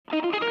Here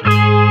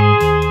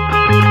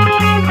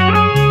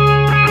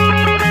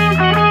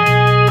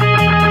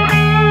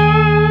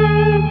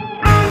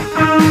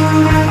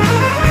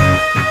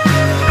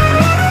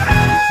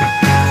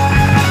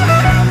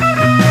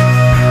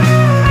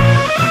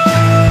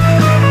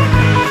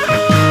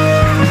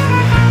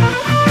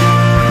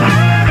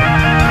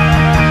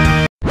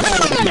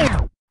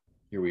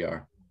we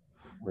are.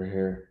 We're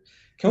here.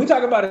 Can we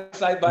talk about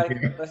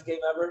Excitebike? Best game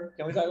ever.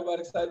 Can we talk about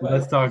Excitebike?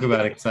 Let's talk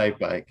about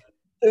Excitebike.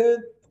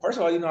 Dude, first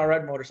of all, I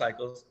ride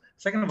motorcycles.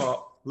 Second of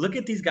all, look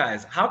at these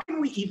guys. How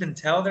can we even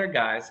tell they're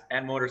guys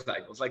and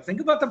motorcycles? Like,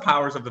 think about the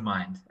powers of the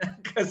mind.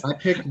 I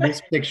picked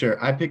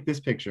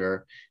this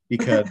picture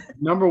because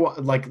number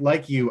one,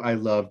 like you, I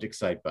loved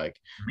Excitebike.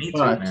 Me too,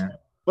 man.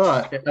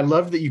 But I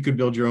loved that you could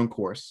build your own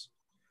course.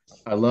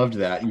 I loved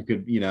that you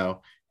could,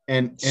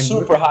 and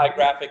super high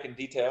graphic and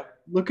detail.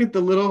 Look at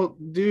the little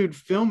dude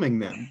filming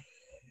them.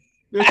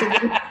 There's a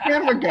little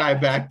camera guy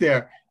back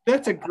there.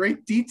 That's a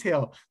great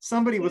detail.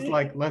 Somebody was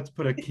like, let's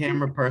put a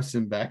camera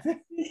person back there.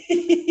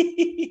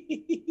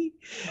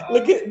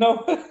 Look at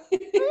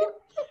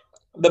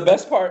the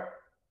best part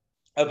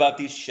about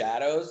these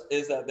shadows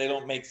is that they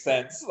don't make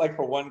sense. Like,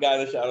 for one guy,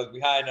 the shadow's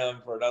behind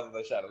him. For another,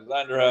 the shadow's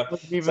under him.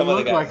 Some of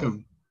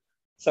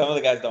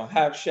the guys don't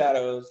have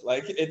shadows.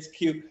 Like, it's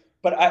cute.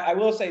 But I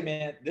will say,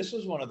 man, this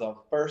was one of the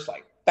first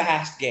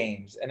fast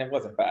games, and it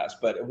wasn't fast,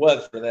 but it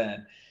was for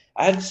then.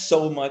 I had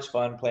so much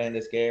fun playing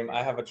this game.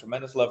 I have a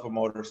tremendous love for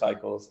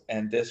motorcycles,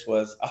 and this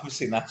was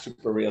obviously not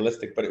super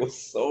realistic, but it was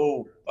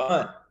so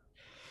fun.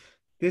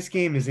 This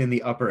game is in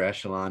the upper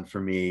echelon for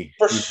me.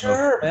 For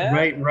sure,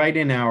 man. Right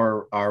in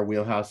our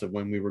wheelhouse of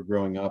when we were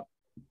growing up.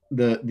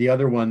 The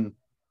other one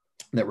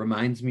that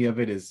reminds me of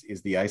it is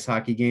the ice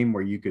hockey game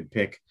where you could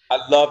pick.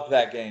 I loved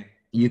that game.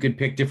 You could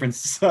pick different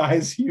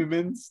size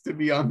humans to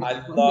be on.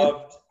 I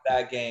loved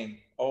that game.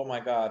 Oh my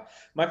God.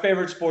 My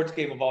favorite sports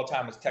game of all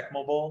time is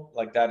Tecmo Bowl.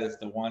 Like, that is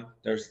the one.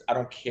 I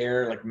don't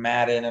care, like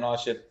Madden and all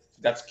that shit.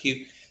 That's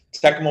cute.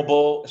 Tecmo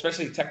Bowl,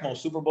 especially Tecmo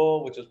Super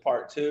Bowl, which is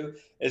part 2,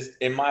 is,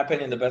 in my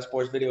opinion, the best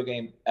sports video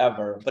game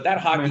ever. But that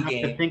hockey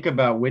game. To think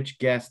about which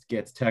guest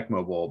gets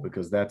Tecmo Bowl,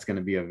 because that's going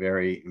to be a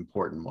very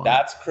important one.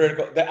 That's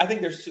critical. I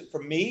think there's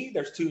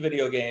two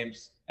video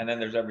games, and then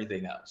there's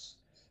everything else.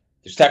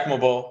 There's Tecmo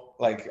Bowl,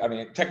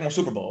 Tecmo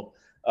Super Bowl.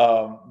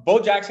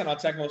 Bo Jackson on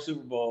Tecmo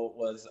Super Bowl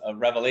was a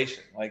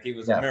revelation. Like, he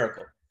was a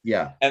miracle.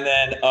 Yeah. And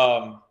then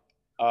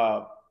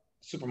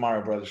Super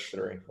Mario Brothers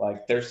 3.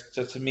 Like,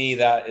 to me,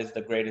 that is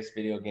the greatest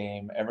video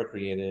game ever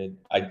created.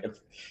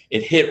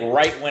 It hit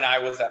right when I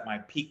was at my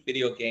peak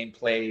video game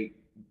play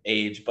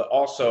age, but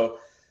also,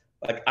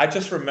 I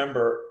just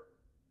remember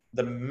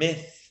the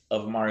myth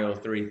of Mario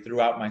 3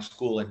 throughout my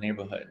school and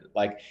neighborhood.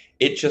 Like,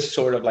 it just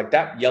sort of,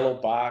 that yellow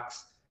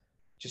box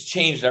just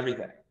changed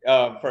everything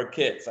for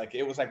kids. Like,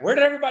 it was like, where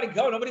did everybody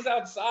go? Nobody's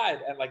outside.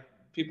 And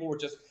people were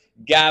just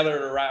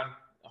gathered around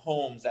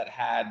homes that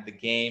had the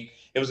game.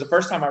 It was the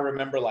first time I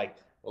remember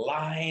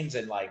lines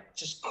and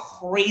just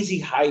crazy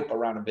hype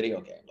around a video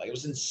game. It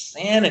was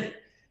insanity.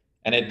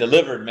 And it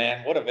delivered,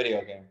 man. What a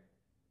video game.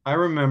 I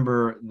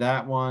remember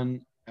that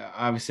one.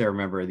 Obviously, I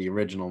remember the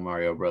original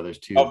Mario Brothers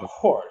 2. Of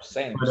course.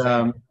 Same.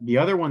 The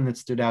other one that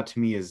stood out to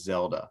me is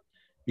Zelda.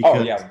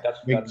 Because that's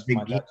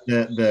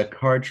the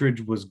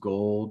cartridge was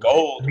gold.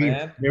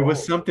 Man. There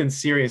was something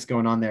serious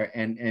going on there.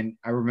 And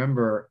I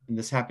remember, and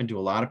this happened to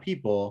a lot of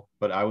people,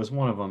 but I was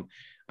one of them.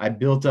 I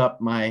built up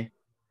my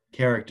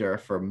character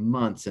for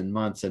months and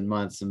months and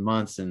months and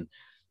months, and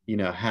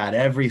had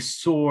every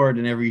sword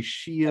and every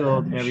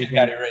shield and everything.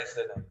 Got erased.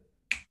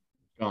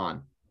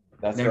 Gone.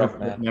 That's rough,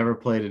 man. Never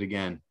played it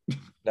again.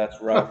 That's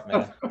rough,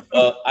 man.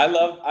 I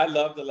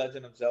love The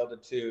Legend of Zelda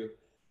 2.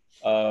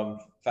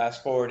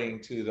 Fast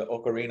forwarding to the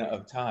Ocarina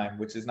of Time,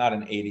 which is not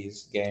an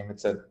 80s game.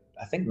 It's I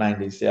think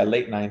 90s. Yeah,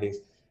 late 90s.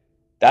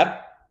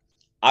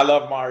 I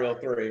love Mario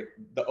 3.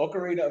 The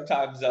Ocarina of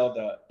Time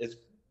Zelda is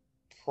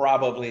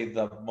probably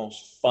the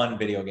most fun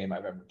video game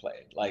I've ever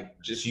played.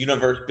 Just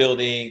universe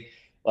building.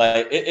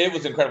 It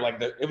was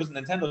incredible. It was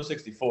Nintendo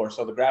 64,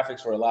 so the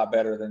graphics were a lot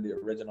better than the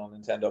original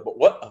Nintendo. But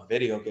what a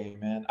video game,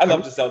 man! I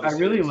love the Zelda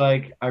series.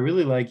 I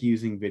really like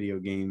using video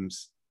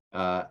games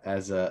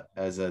as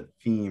a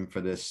theme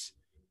for this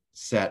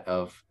set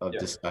of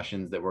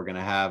discussions that we're going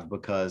to have,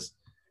 because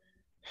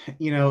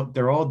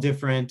they're all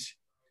different.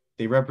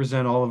 They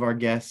represent all of our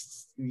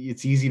guests.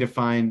 It's easy to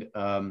find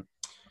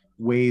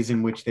ways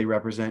in which they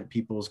represent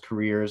people's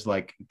careers,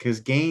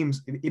 because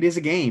games, it is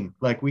a game.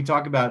 We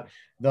talk about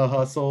the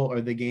hustle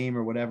or the game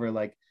or whatever,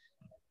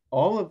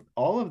 all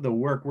of the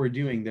work we're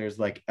doing, there's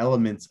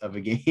elements of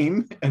a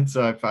game. And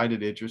so I find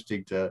it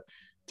interesting to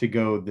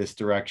go this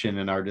direction,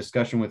 and our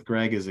discussion with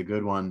Greg is a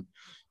good one,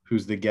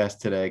 who's the guest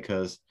today,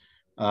 because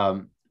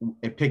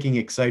picking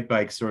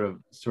Excitebike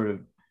sort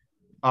of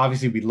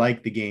obviously we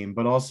like the game,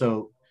 but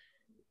also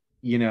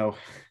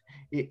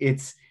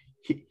it's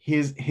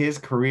his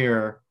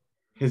career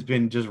has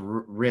been just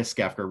risk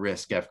after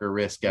risk after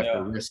risk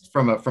after risk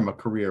from a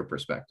career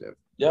perspective.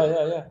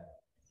 Yeah.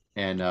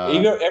 And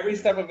every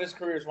step of his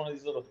career is one of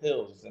these little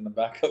hills in the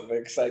back of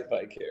an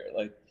Excitebike here.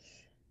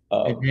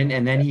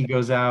 And then he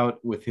goes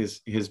out with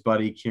his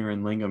buddy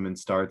Kieran Lingham and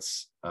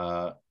starts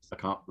a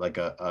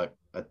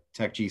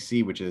Tech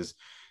GC, which is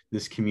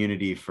this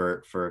community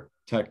for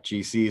Tech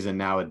GCs, and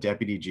now a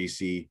deputy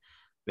GC.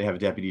 They have a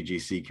deputy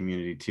GC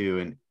community too,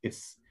 and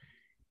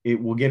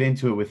we'll get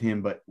into it with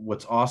him. But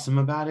what's awesome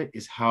about it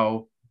is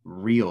how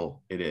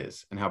real it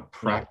is and how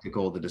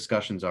practical the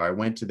discussions are. I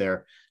went to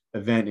their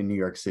event in New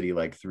York City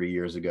like 3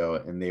 years ago,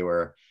 and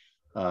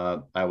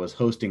I was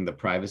hosting the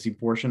privacy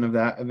portion of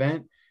that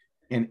event.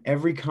 And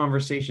every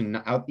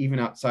conversation, even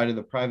outside of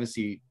the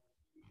privacy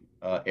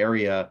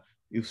area,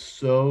 is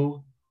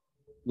so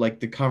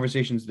like the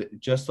conversations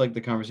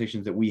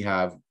that we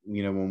have,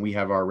 when we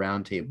have our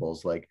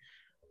roundtables, like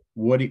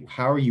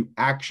how are you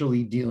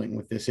actually dealing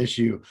with this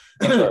issue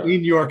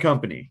in your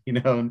company,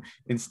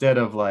 instead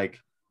of like,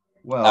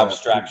 well,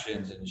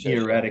 abstractions and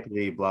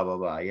theoretically, blah, blah,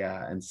 blah.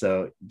 Yeah. And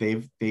so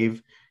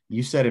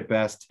you said it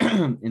best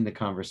in the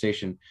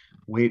conversation.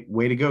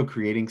 Way to go,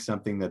 creating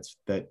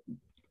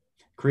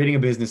a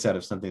business out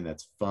of something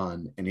that's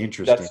fun and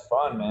interesting. That's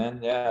fun, man.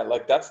 Yeah,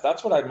 like that's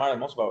what I admire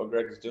most about what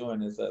Greg is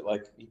doing, is that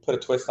like he put a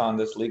twist on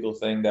this legal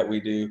thing that we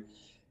do,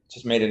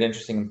 just made it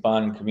interesting and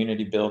fun,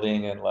 community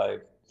building, and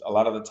like a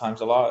lot of the times,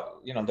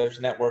 there's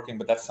networking,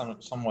 but that's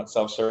somewhat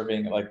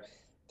self-serving. Like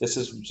this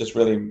is just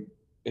really,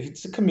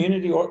 it's a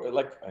community or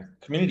like a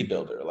community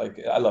builder.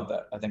 Like I love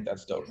that. I think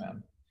that's dope,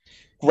 man.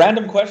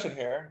 Random question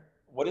here.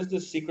 What is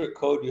the secret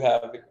code you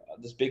have,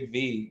 this big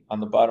V on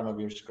the bottom of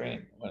your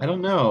screen? I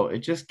don't know.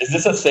 Is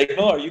this a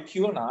signal? Are you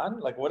QAnon?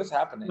 Like, what is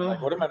happening?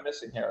 Like, what am I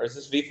missing here? Or is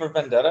this V for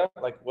Vendetta?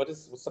 Like,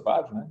 what's the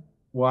vibes, man?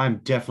 Well,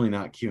 I'm definitely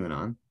not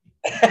QAnon.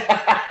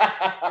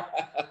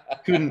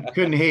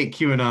 couldn't hate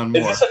QAnon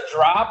more. Is this a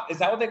drop? Is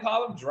that what they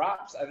call them?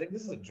 Drops? I think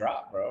this is a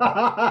drop, bro.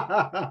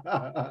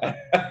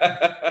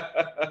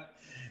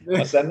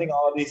 I'm sending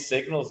all of these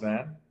signals,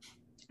 man.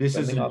 This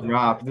is a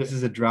drop. This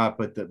is a drop,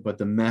 but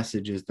the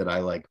message is that I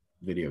like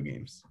video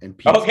games and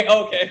pizza.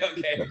 Okay.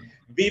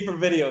 V for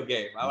video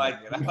game. I like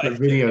it.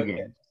 Video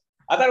game.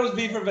 I thought it was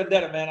V for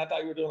Vendetta, man. I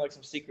thought you were doing like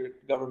some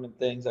secret government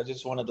things. I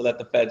just wanted to let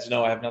the feds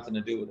know I have nothing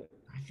to do with it.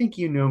 I think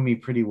you know me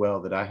pretty well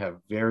that I have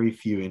very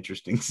few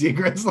interesting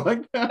secrets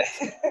like that.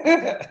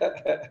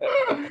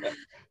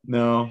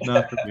 No,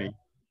 not for me.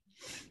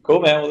 Cool,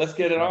 man. Well, let's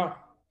get it on.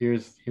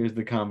 Here's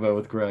the combo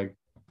with Greg.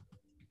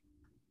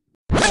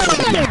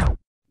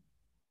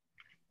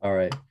 All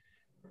right.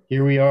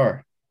 Here we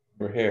are.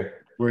 We're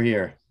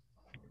here.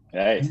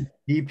 Hey.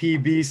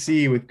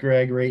 EPBC with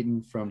Greg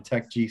Rayton from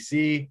Tech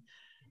GC.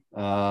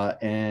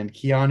 And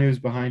Keanu's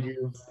behind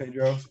you,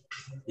 Pedro.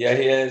 Yeah,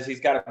 he is. He's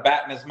got a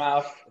bat in his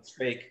mouth. It's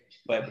fake,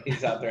 but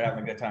he's out there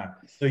having a good time.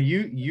 So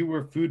you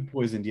were food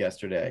poisoned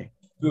yesterday.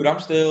 Dude, I'm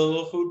still a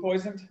little food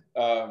poisoned,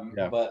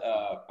 but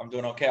I'm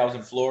doing okay. I was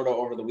in Florida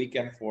over the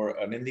weekend for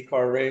an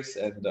IndyCar race,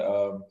 and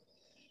I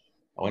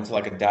went to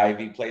like a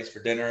Divey place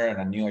for dinner, and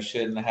I knew I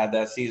shouldn't have had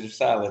that Caesar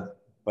salad,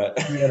 but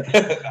no,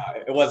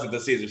 it wasn't the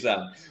Caesar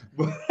salad.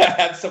 But I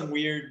had some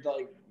weird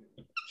like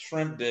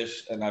shrimp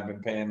dish, and I've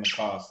been paying the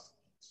cost.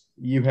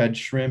 You had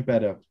shrimp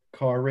at a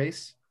car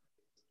race?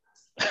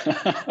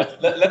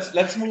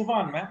 Let's move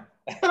on, man.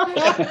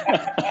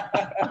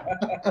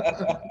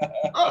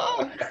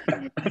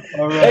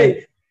 All right.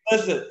 Hey,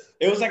 listen,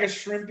 it was like a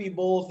shrimpy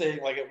bowl thing.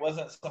 Like it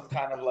wasn't some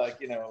kind of like,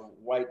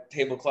 white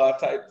tablecloth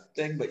type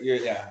thing. But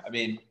I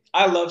mean,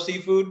 I love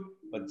seafood,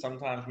 but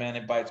sometimes, man,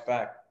 it bites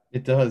back.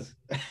 It does.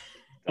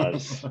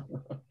 Does.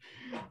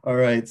 All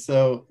right.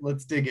 So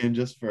let's dig in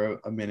just for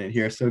a minute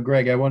here. So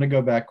Greg, I want to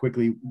go back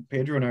quickly.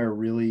 Pedro and I are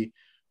really,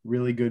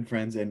 really good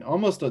friends, and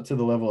almost to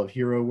the level of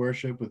hero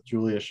worship with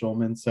Julia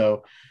Schulman.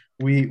 So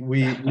we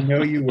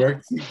know you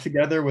worked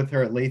together with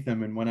her at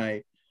Latham, and when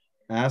I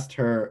asked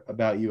her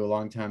about you a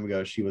long time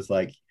ago, she was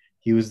like,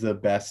 he was the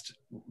best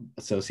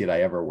associate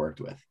I ever worked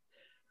with.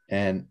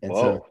 And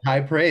so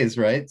high praise,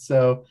 right?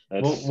 So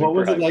what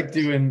was it like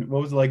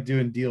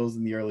doing deals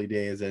in the early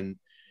days? And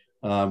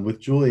with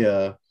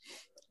Julia,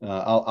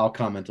 I'll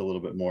comment a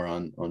little bit more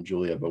on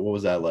Julia, but what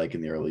was that like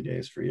in the early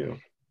days for you?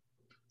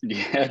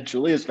 Yeah,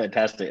 Julia's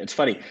fantastic. It's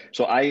funny.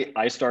 So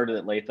I started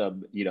at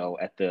Latham,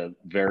 at the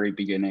very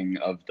beginning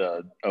of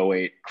the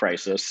 2008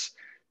 crisis.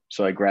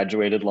 So I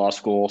graduated law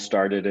school,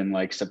 started in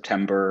like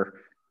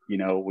September.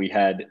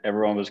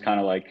 Everyone was kind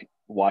of like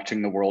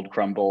watching the world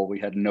crumble. We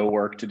had no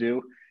work to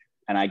do.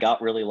 And I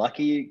got really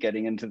lucky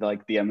getting into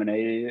like the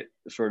M&A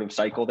sort of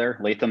cycle there.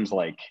 Latham's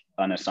like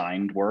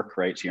unassigned work,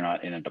 right? So you're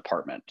not in a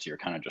department. So you're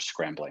kind of just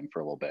scrambling for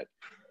a little bit.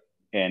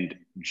 And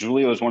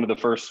Julia was one of the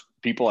first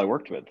people I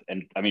worked with.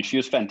 And I mean, she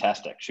was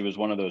fantastic. She was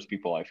one of those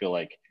people I feel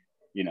like,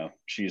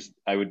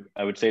 I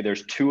would say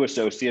there's two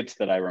associates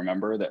that I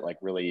remember that like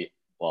really,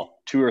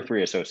 two or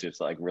three associates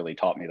that like really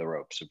taught me the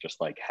ropes of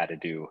just like how to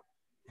do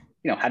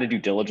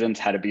diligence,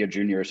 how to be a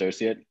junior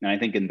associate. And I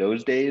think in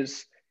those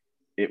days,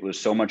 it was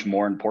so much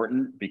more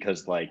important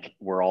because like,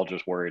 we're all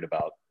just worried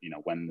about,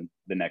 when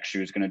the next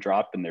shoe is going to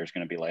drop and there's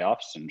going to be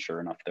layoffs. And sure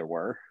enough, there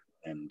were.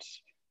 And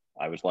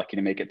I was lucky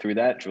to make it through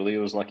that. Julia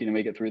was lucky to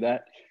make it through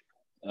that.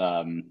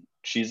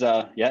 she's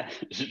yeah,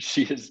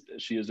 she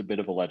is a bit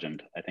of a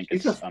legend. I think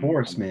She's a it's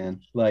force,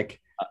 man. Like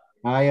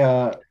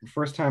I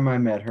first time I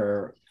met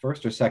her,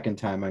 first or second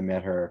time I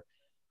met her,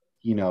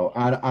 you know,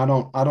 I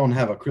don't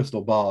have a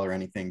crystal ball or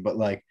anything, but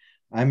like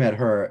I met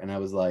her and I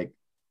was like,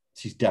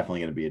 she's definitely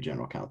going to be a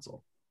general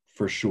counsel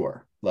for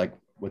sure, like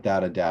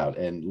without a doubt.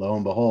 And lo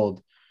and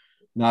behold,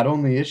 not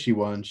only is she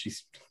one,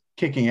 she's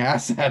kicking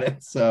ass at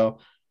it. So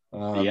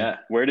yeah.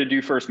 Where did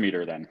you first meet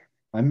her then?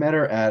 I met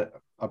her at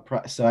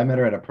I met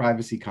her at a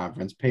privacy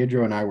conference.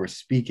 Pedro and I were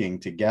speaking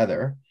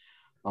together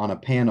on a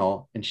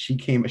panel, and she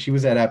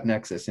was at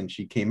AppNexus, and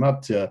she came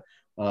up to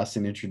us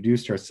and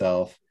introduced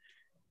herself,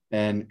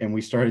 and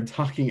we started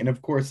talking. And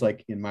of course,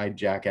 like in my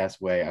jackass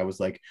way, I was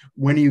like,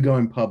 when are you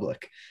going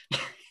public?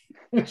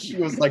 She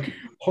was like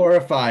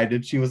horrified,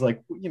 and she was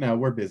like, you know,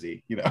 we're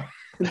busy, you know.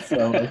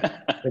 So like,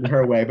 in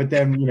her way, but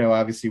then, you know,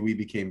 obviously we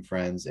became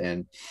friends,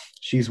 and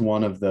she's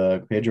one of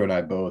the Pedro and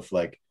I both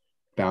like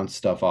bounce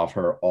stuff off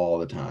her all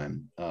the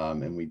time,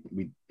 and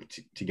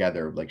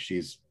together, like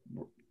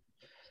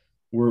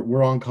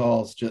we're on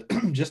calls just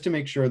just to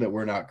make sure that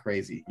we're not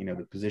crazy, you know,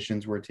 the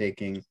positions we're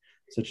taking,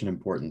 such an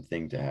important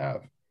thing to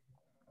have.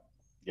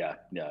 Yeah,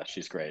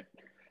 she's great.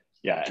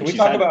 Yeah, Can and we she's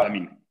talk had, about? I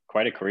mean,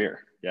 quite a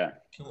career. Yeah.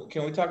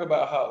 Can we talk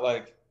about how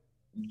like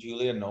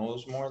Julia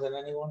knows more than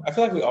anyone? I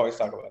feel like we always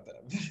talk about that.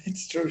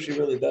 It's true. She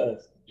really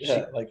does.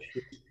 Yeah, like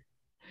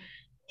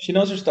she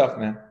knows her stuff,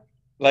 man.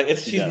 Like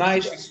she's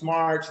nice, she's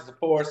smart, she's a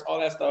force, all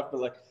that stuff. But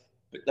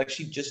like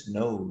she just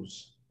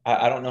knows.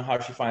 I don't know how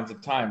she finds the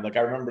time. Like I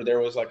remember there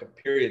was like a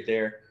period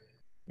there,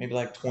 maybe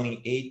like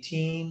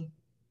 2018,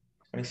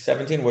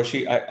 2017, where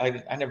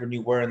I never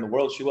knew where in the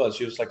world she was.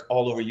 She was like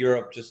all over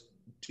Europe, just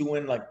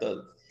doing like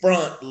the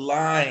front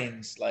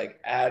lines, like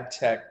ad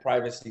tech,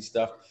 privacy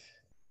stuff,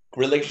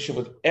 relationship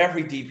with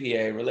every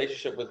DPA,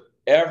 relationship with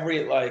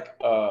every like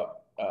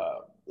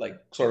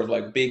sort of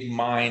like big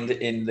mind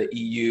in the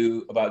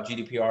EU about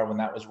GDPR when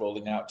that was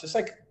rolling out, just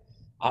like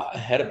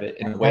ahead of it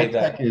in a way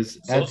that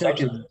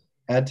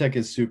ad tech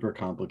is super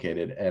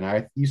complicated. And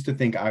I used to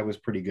think I was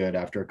pretty good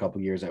after a couple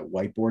of years at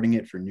whiteboarding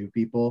it for new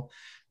people,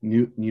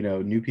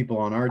 new people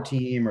on our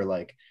team, or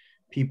like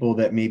people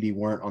that maybe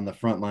weren't on the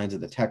front lines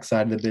of the tech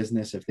side of the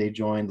business. If they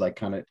joined, like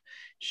kind of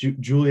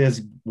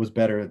Julia's was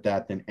better at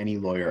that than any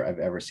lawyer I've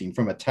ever seen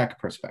from a tech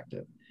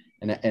perspective.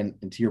 And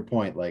to your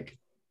point, like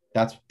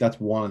that's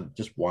one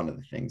of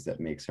the things that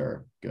makes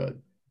her good.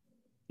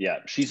 Yeah,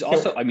 she's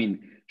also, I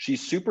mean,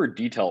 she's super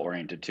detail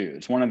oriented too.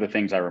 It's one of the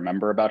things I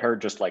remember about her,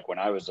 just like when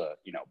I was a,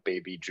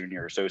 baby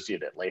junior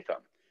associate at Latham.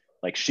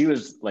 Like she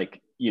was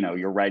like,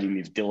 you're writing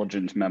these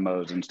diligence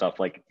memos and stuff.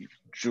 Like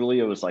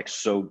Julia was like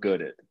so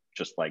good at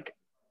just like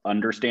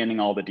understanding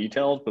all the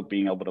details, but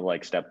being able to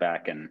like step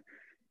back and,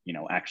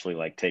 actually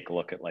like take a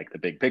look at like the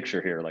big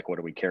picture here. Like, what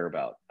do we care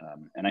about?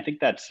 And I think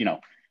that's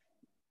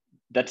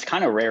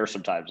kind of rare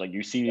sometimes. Like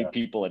you see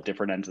people at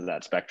different ends of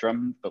that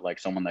spectrum, but like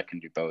someone that can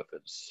do both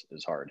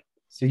is hard.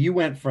 So you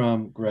went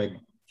from Greg,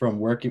 from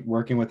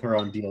working with her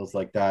on deals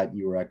like that.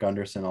 You were at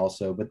Gunderson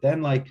also, but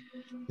then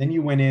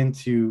you went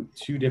into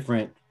two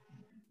different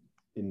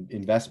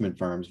investment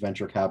firms,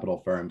 venture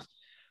capital firms.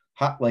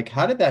 How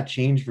did that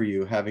change for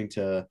you, having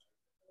to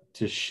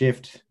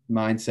shift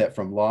mindset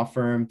from law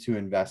firm to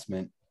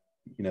investment,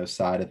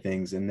 side of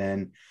things? And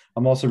then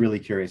I'm also really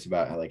curious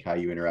about how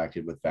you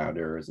interacted with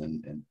founders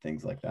and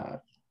things like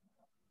that.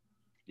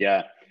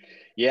 Yeah.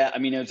 I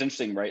mean, it was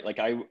interesting, right? Like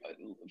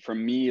for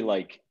me,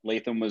 like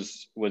Latham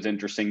was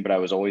interesting, but I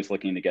was always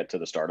looking to get to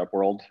the startup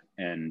world.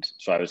 And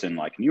so I was in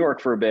like New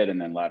York for a bit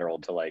and then lateral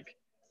to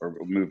or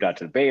moved out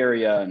to the Bay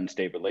Area and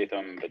stayed with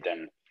Latham. But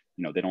then,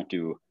 they don't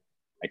do,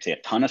 I'd say, a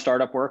ton of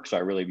startup work. So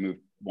I really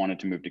wanted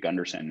to move to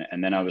Gunderson.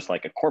 And then I was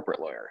like a corporate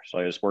lawyer. So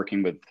I was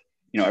working with,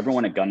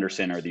 everyone at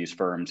Gunderson or these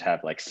firms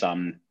have like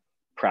some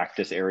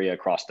practice area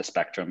across the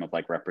spectrum of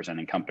like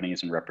representing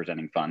companies and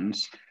representing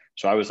funds.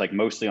 So I was like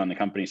mostly on the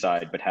company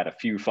side, but had a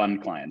few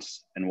fund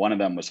clients. And one of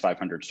them was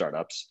 500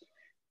 Startups,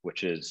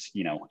 which is,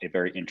 a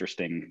very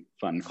interesting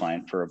fund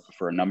client for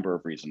a number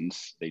of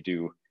reasons. They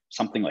do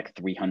something like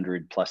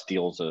 300 plus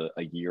deals a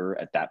year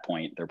at that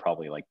point. They're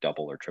probably like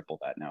double or triple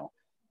that now.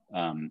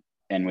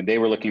 And when they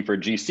were looking for a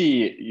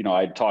GC,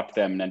 I talked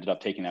to them and ended up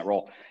taking that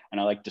role. And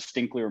I like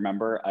distinctly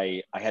remember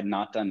I had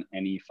not done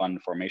any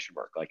fund formation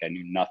work. Like I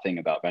knew nothing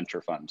about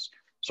venture funds.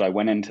 So I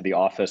went into the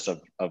office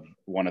of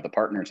one of the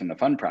partners in the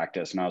fund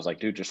practice. And I was like,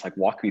 dude, just like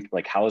walk me through,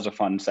 like, how is a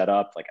fund set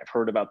up? Like I've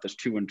heard about this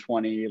 2 and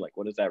 20, like,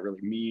 what does that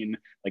really mean?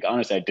 Like,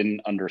 honestly, I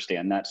didn't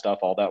understand that stuff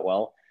all that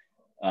well.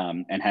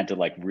 And had to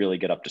like really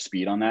get up to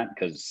speed on that.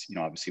 Cause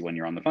obviously when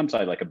you're on the fund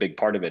side, like a big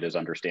part of it is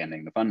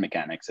understanding the fund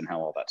mechanics and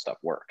how all that stuff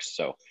works.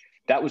 So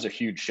that was a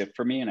huge shift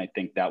for me. And I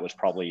think that was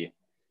probably,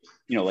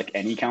 like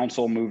any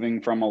counsel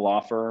moving from a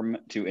law firm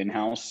to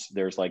in-house,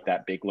 there's like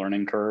that big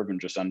learning curve and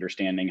just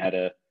understanding how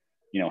to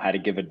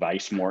give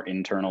advice more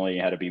internally,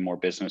 how to be more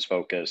business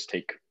focused,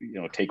 take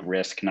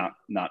risk,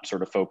 not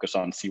sort of focus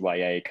on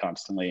CYA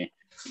constantly,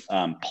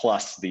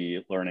 plus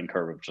the learning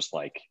curve of just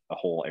like a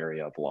whole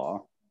area of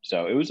law.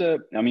 So it was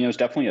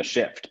definitely a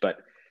shift, but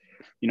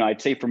you know,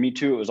 I'd say for me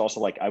too, it was also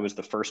like I was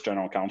the first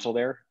general counsel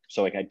there.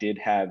 So like I did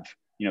have,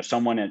 you know,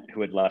 someone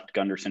who had left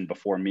Gunderson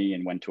before me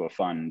and went to a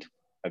fund,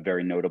 a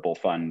very notable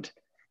fund,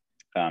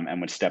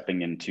 and was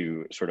stepping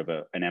into sort of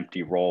an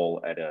empty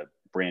role at a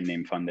brand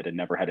name fund that had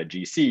never had a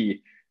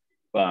GC,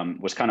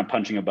 was kind of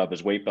punching above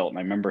his weight belt. And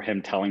I remember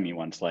him telling me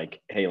once,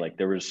 like, hey, like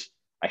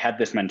I had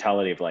this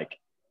mentality of like,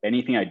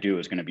 anything I do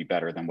is going to be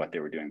better than what they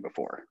were doing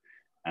before.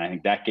 And I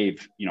think that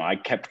gave, you know, I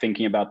kept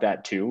thinking about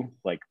that too.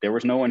 Like there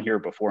was no one here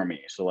before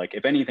me. So like,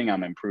 if anything,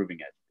 I'm improving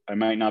it. I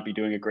might not be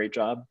doing a great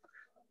job.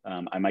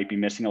 I might be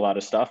missing a lot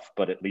of stuff,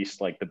 but at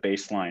least like the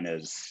baseline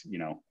is, you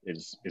know,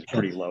 is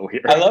pretty low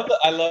here. I love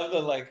the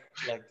like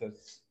the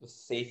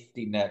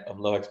safety net of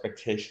low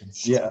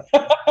expectations. Yeah.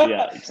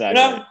 Yeah,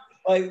 exactly. You know,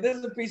 like this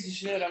is a piece of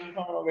shit. I'm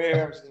coming over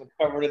here. I'm just gonna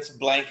cover it in some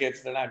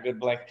blankets. They're not good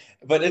blankets,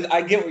 but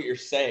I get what you're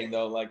saying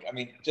though. Like, I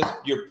mean, just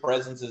your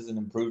presence is an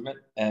improvement,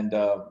 and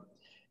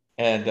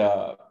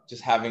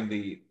just having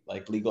the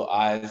like legal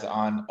eyes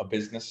on a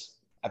business,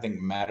 I think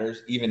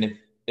matters, even if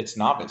it's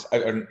novice.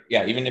 Even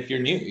if you're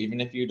new,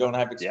 even if you don't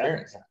have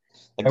experience. Yeah.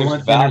 Like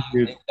there's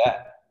value in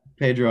that.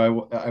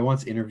 Pedro, I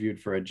once interviewed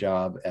for a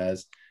job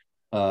as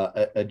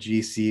a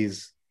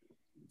GC's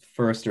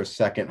first or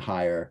second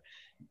hire,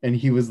 and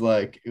he was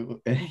like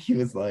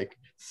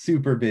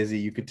super busy.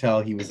 You could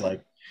tell he was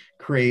like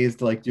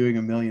crazed, like doing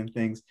a million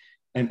things.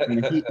 And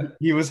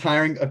he was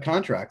hiring a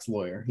contracts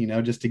lawyer, you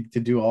know, just to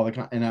do all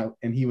the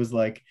and he was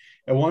like,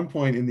 at one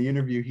point in the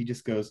interview, he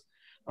just goes,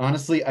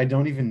 honestly, I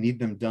don't even need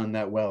them done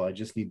that well. I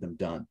just need them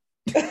done.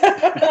 You're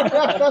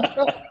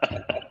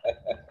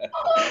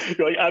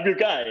like, I'm your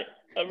guy.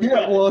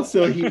 Yeah, well,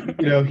 so he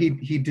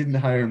didn't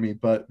hire me,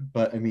 but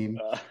I mean,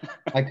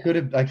 I could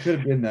have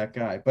been that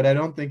guy, but I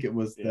don't think it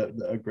was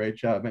a great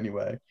job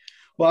anyway.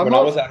 Well, when I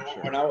was at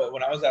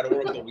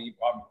Oracle,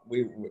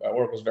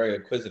 Oracle was very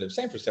acquisitive.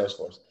 Same for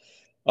Salesforce,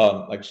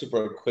 like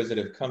super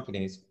acquisitive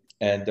companies,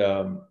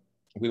 and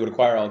we would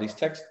acquire all these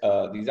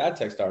ad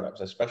tech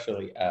startups,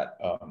 especially at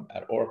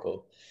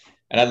Oracle,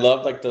 and I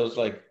loved like those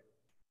like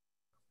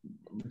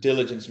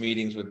diligence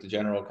meetings with the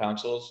general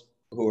counsels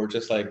who were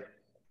just like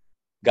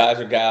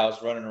guys or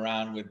gals running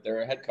around with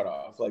their head cut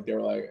off. Like they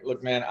were like,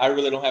 look, man, I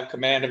really don't have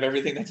command of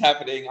everything that's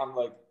happening. I'm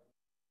like,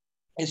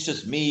 it's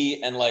just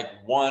me and like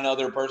one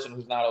other person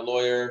who's not a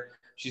lawyer.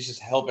 She's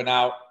just helping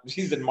out.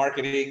 She's in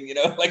marketing, you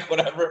know, like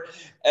whatever.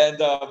 And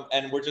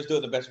we're just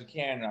doing the best we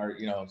can. Our,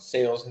 you know,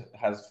 sales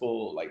has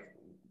full like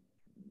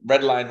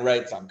red line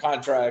rights on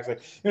contracts.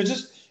 Like, you know,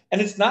 and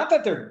it's not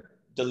that they're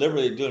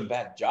deliberately doing a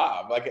bad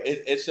job. Like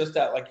it's just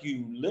that like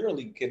you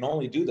literally can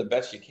only do the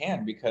best you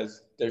can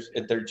because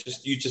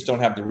you just don't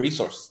have the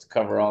resources to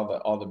cover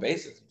all the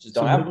bases. You just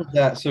don't have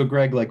that. So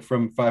Greg, like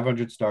from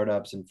 500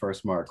 startups and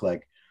Firstmark,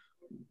 like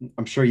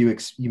I'm sure you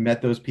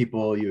met those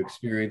people, you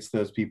experienced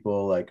those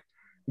people, like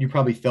you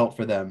probably felt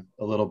for them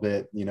a little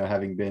bit, you know,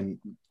 having done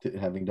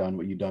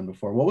what you've done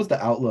before. What was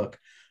the outlook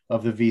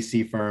of the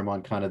VC firm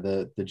on kind of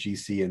the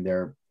GC and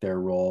their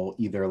role,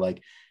 either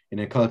like in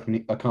a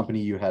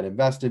company you had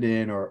invested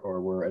in or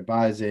were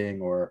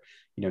advising or,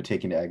 you know,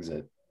 taking to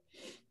exit?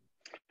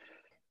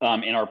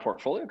 In our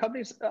portfolio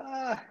companies,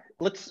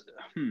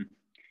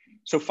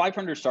 So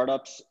 500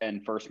 startups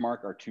and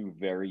Firstmark are two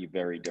very,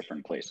 very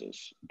different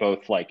places,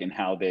 both like in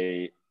how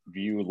they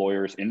view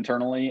lawyers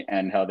internally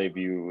and how they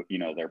view, you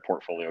know, their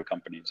portfolio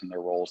companies and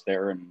their roles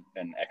there and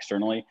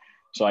externally.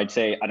 So I'd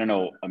say, I don't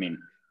know, I mean,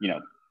 you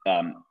know,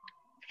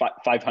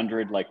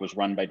 500 like was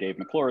run by Dave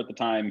McClure at the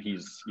time.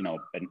 He's, you know,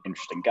 an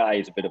interesting guy.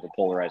 He's a bit of a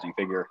polarizing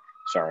figure.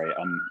 Sorry,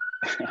 I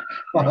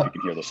don't know if you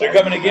can hear the sound.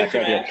 They're coming to get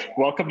you, man.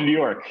 Welcome to New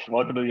York.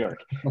 Welcome to New York.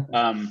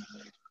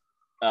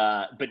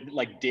 But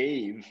like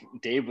Dave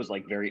was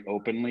like very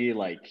openly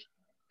like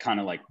kind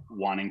of like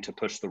wanting to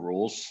push the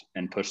rules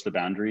and push the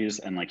boundaries.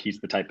 And like, he's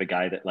the type of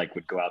guy that like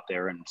would go out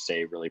there and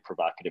say really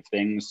provocative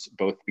things,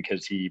 both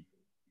because he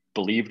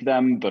believed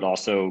them, but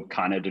also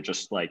kind of to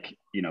just like,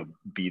 you know,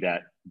 be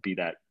that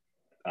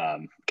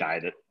guy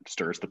that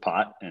stirs the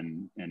pot,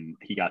 and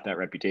he got that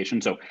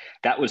reputation. So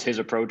that was his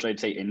approach, I'd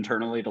say,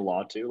 internally to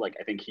law too. Like,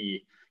 I think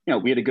he, you know,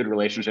 we had a good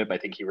relationship. I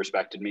think he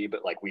respected me,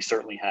 but like we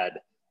certainly had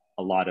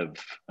a lot of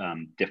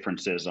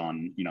differences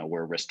on, you know,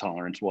 where risk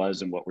tolerance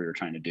was and what we were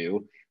trying to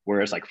do.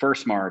 Whereas like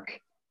Firstmark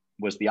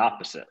was the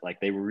opposite.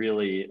 Like they were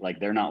really like,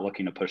 they're not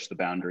looking to push the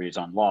boundaries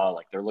on law.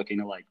 Like they're looking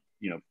to like,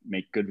 you know,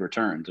 make good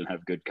returns and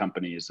have good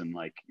companies and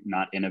like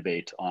not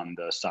innovate on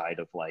the side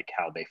of like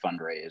how they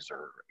fundraise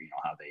or, you know,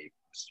 how they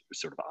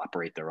sort of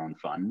operate their own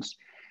funds.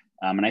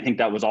 And I think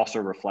that was also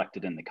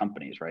reflected in the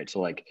companies, right?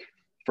 So like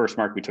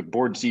Firstmark, we took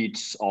board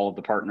seats. All of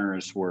the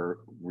partners were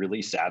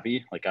really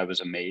savvy. Like I was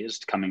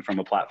amazed coming from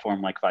a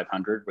platform like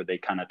 500 where they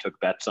kind of took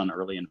bets on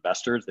early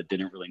investors that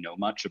didn't really know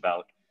much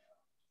about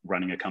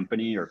running a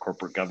company or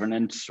corporate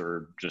governance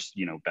or just,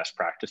 you know, best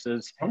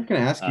practices. I was going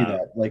to ask you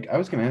that. Like, I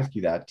was going to ask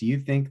you that. Do you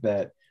think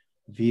that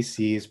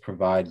VCs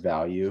provide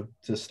value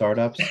to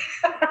startups?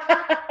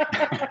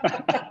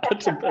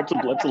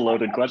 That's a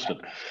loaded question.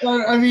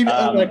 I mean,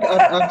 like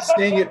I'm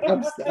saying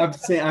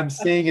it. I'm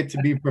saying it to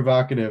be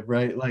provocative,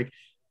 right? Like,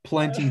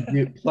 plenty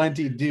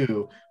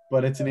do.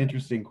 but it's an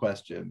interesting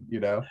question,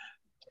 you know?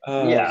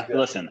 Yeah,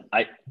 listen,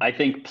 I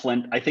think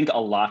I think a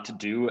lot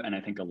do, and I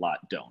think a lot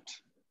don't,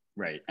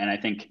 right? And I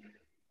think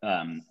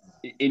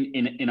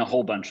in a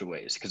whole bunch of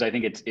ways, because I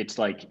think it's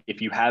like if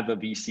you have a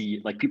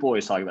VC, like people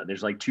always talk about,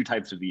 there's like two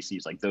types of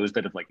VCs, like those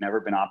that have like never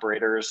been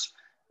operators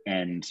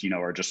and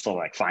are just sort of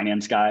like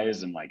finance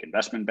guys and like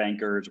investment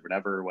bankers or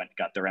whatever,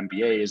 got their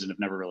MBAs and have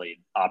never really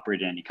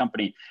operated any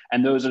company,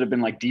 and those that have been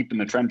like deep in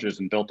the trenches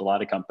and built a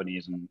lot of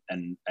companies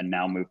and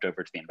now moved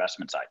over to the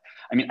investment side.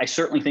 I mean, I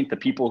certainly think the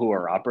people who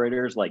are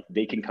operators, like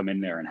they can come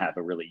in there and have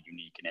a really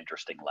unique and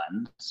interesting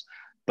lens.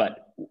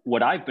 But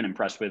what I've been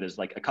impressed with is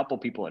like a couple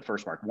people at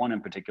FirstMark. One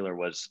in particular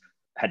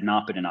had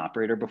not been an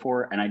operator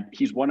before, and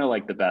he's one of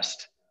like the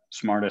best,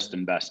 smartest,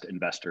 and best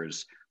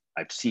investors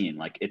I've seen.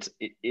 Like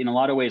in a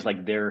lot of ways,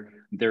 like their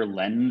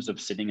lens of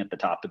sitting at the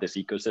top of this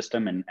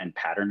ecosystem and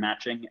pattern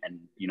matching and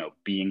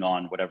being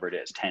on whatever it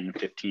is, 10,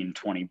 15,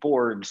 20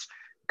 boards,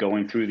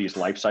 going through these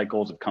life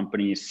cycles of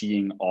companies,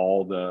 seeing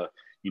all the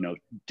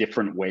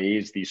different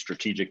ways these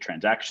strategic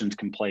transactions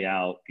can play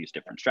out, these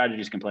different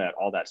strategies can play out,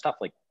 all that stuff.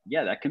 Like,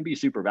 yeah, that can be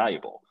super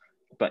valuable,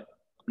 but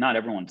not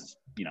everyone's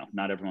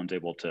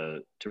able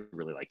to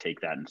really like take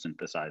that and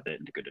synthesize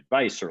it into good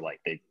advice, or like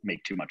they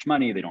make too much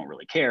money, they don't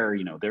really care.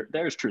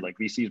 There's true, like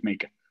VCs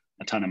make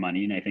a ton of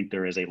money, and I think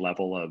there is a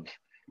level of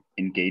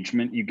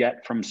engagement you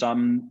get from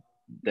some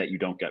that you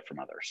don't get from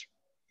others.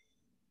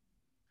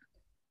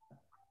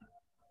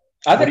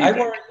 I think I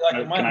worry like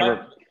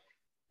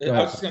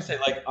I was just going to say,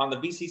 like, on the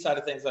VC side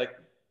of things, like,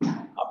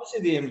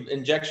 obviously the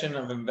injection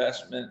of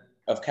investment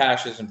of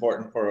cash is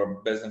important for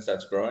a business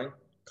that's growing.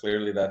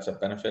 Clearly, that's a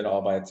benefit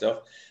all by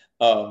itself.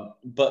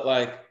 But,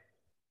 like,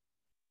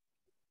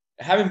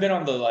 having been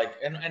on the, like,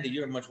 and Andy,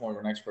 you're much more of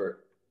an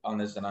expert on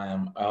this than I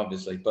am,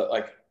 obviously. But,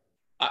 like,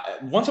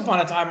 once upon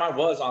a time, I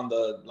was on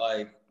the,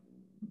 like,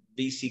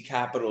 VC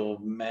capital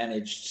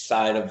managed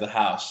side of the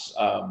house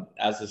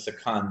as a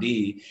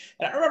secondee.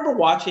 And I remember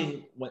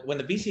watching when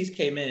the VCs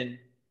came in,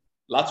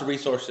 lots of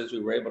resources. We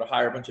were able to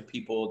hire a bunch of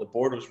people. The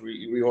board was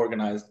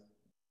reorganized,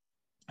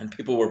 and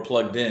people were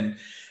plugged in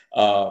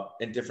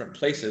different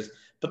places.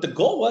 But the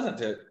goal wasn't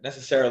to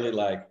necessarily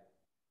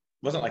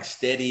wasn't like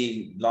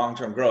steady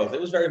long-term growth. It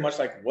was very much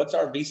like, what's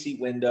our VC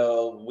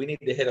window? We need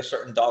to hit a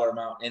certain dollar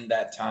amount in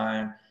that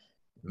time,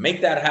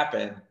 make that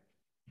happen,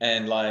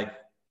 and like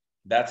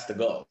that's the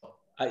goal.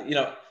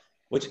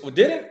 Which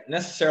didn't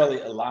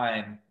necessarily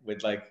align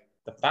with like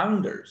the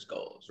founders'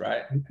 goals,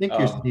 right? I think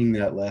you're seeing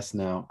that less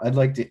now. I'd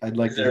like to.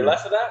 Is there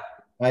less of that?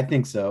 I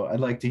think so. I'd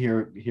like to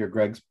hear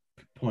Greg's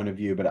point of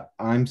view, but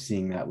I'm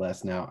seeing that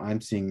less now.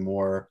 I'm seeing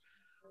more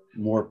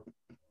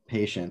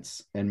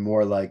patience and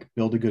more like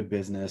build a good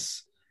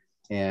business,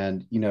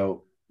 and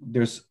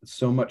there's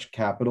so much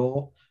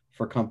capital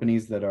for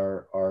companies that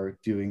are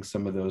doing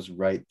some of those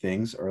right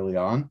things early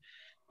on,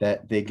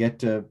 that they get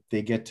to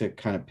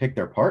kind of pick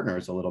their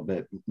partners a little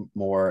bit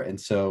more. And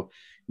so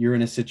you're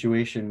in a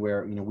situation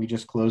where we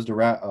just closed a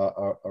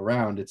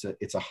round.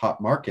 It's a hot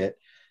market,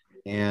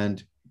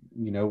 and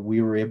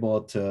we were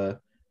able to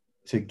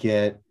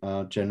get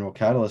General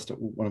Catalyst,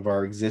 one of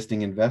our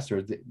existing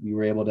investors, that we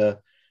were able to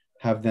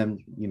have them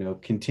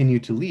continue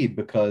to lead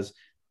because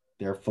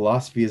their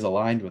philosophy is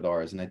aligned with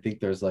ours. And I think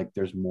there's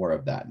more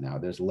of that now.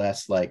 There's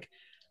less like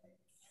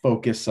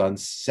focus on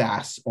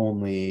SaaS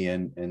only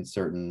and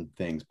certain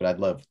things, but I'd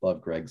love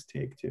Greg's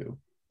take too.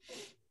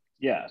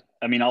 Yeah.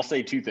 I mean, I'll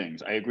say two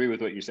things. I agree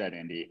with what you said,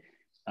 Andy.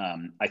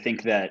 I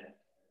think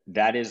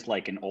that is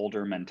like an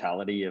older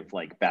mentality of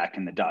like back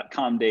in the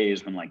 .com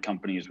days when like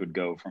companies would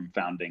go from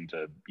founding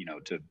to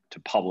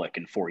public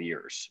in 4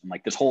 years. And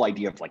like this whole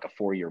idea of like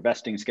a 4-year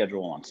vesting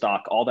schedule on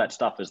stock, all that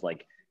stuff is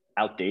like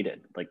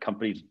outdated. Like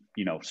companies,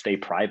 stay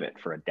private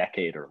for a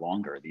decade or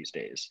longer these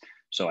days.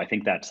 So I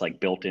think that's like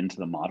built into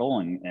the model.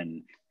 And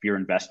if you're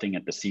investing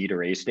at the seed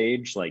or A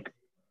stage, like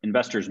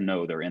investors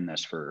know they're in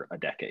this for a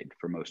decade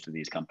for most of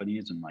these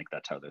companies. And like,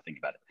 that's how they're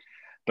thinking about it.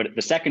 But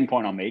the second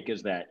point I'll make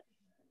is that,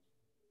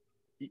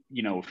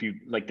 if you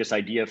like this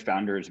idea of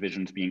founders'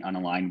 visions being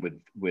unaligned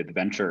with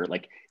venture,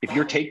 like if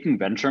you're taking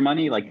venture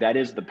money, like that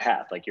is the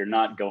path. Like you're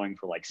not going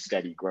for like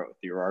steady growth.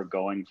 You are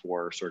going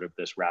for sort of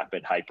this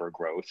rapid hyper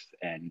growth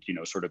and,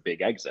 sort of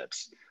big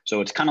exits. So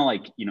it's kind of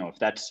like, if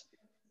that's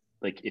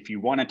like, if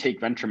you want to take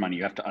venture money,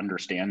 you have to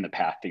understand the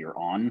path that you're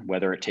on,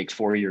 whether it takes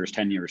 4 years,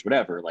 10 years,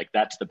 whatever, like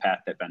that's the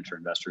path that venture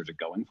investors are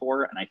going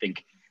for. And I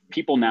think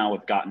people now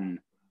have gotten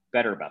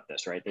better about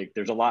this, right?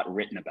 There's a lot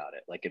written about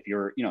it. Like if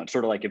you're, it's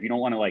sort of like, if you don't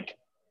want to like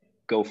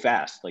go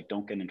fast, like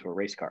don't get into a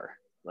race car.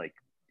 Like,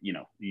 you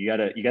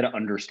gotta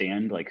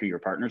understand like who your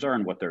partners are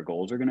and what their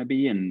goals are going to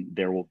be. And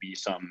there will be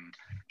some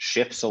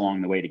shifts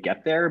along the way to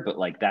get there. But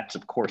like, that's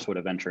of course what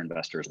a venture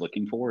investor is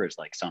looking for, is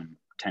like some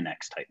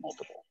 10x type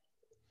multiple.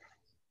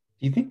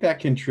 Do you think that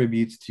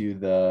contributes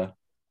to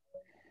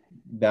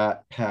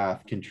that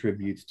path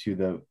contributes to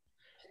the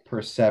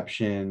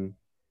perception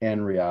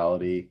and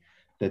reality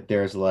that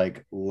there's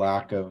like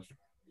lack of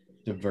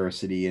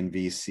diversity in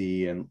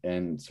VC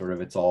and sort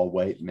of it's all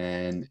white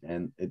men,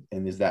 and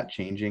is that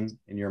changing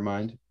in your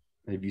mind?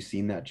 Have you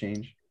seen that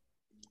change?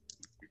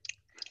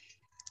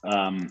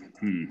 I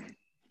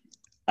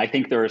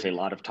think there is a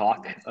lot of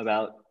talk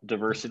about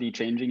diversity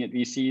changing at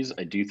VCs.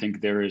 I do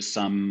think there is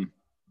some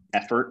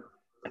effort.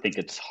 I think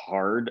it's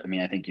hard. I mean,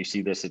 I think you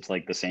see this, it's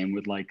like the same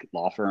with like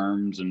law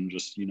firms and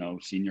just,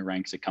 senior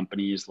ranks at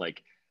companies.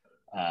 Like,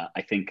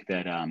 I think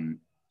that, I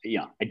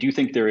do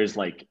think there is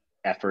like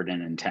effort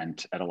and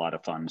intent at a lot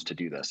of funds to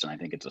do this. And I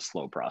think it's a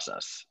slow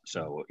process.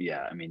 So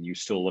yeah, I mean, you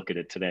still look at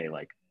it today,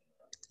 like,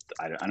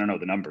 I don't know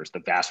the numbers.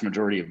 The vast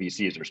majority of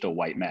VCs are still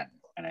white men.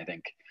 And I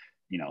think,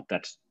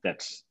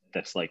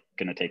 that's like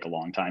going to take a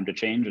long time to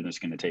change, and it's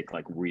going to take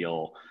like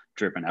real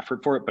driven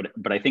effort for it.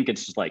 But I think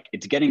it's like,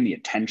 it's getting the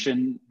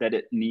attention that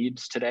it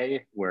needs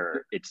today,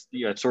 where it's,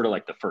 it's sort of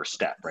like the first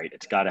step, right?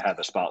 It's got to have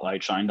a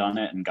spotlight shined on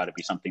it and got to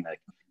be something that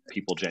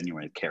people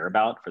genuinely care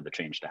about for the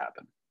change to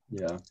happen.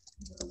 Yeah.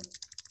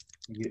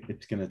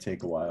 It's going to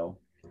take a while.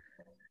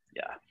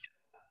 Yeah,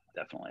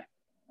 definitely.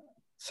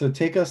 So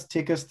take us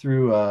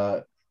through,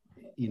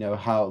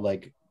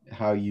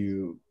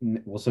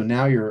 so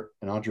now you're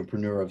an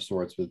entrepreneur of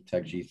sorts with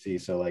TechGC.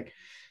 So like,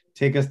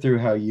 take us through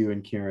how you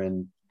and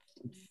Kieran,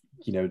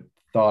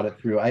 thought it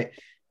through. I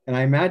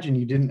imagine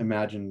you didn't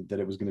imagine that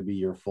it was going to be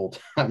your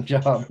full-time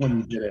job when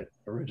you did it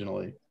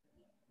originally.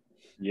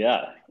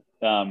 Yeah.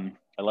 I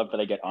love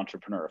that I get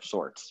entrepreneur of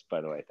sorts,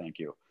 by the way. Thank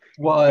you.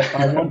 Well,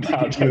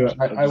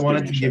 I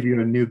wanted to give you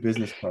a new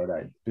business card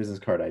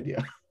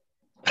idea.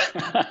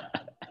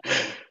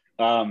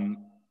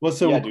 Well,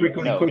 so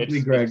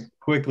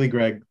quickly,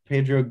 Greg,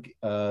 Pedro,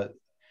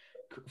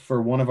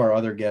 for one of our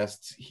other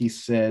guests, he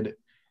said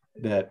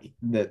that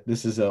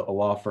this is a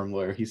law firm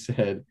lawyer. He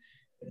said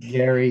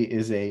Gary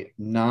is a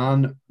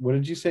what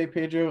did you say,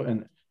 Pedro?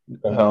 And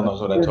the hell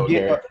knows what I told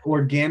Gary.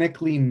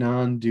 Organically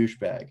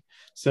non-douchebag.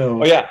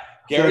 So,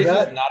 Gary's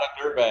just not a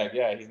dirtbag.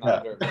 Yeah, he's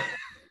not a dirtbag.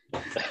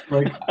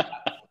 Like,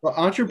 well,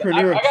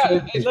 entrepreneur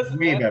is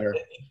way better.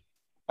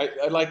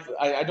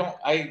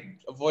 I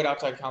avoid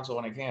outside counsel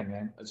when I can,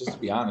 man. Just to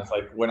be honest,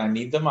 like when I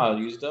need them, I'll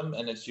use them,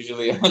 and it's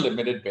usually on a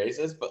limited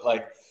basis. But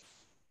like,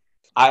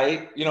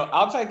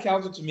 outside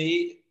counsel to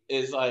me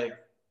is like,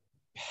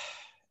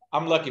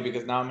 I'm lucky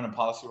because now I'm in a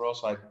policy role,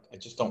 so I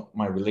just don't.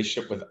 My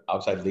relationship with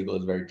outside legal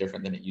is very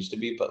different than it used to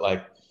be. But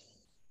like,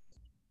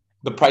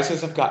 the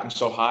prices have gotten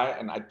so high,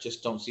 and I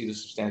just don't see the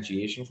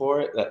substantiation for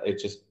it that it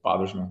just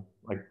bothers me.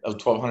 Like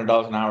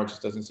 $1,200 an hour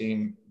just doesn't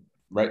seem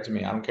right to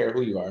me. I don't care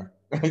who you are.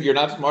 You're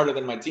not smarter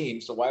than my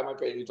team, so why am I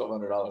paying you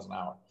 $1,200 an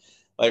hour?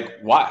 Like,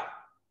 why?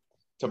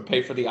 To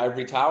pay for the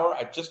ivory tower?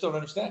 I just don't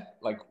understand.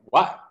 Like,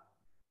 why?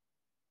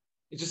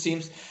 It just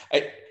seems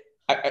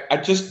I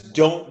just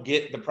don't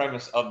get the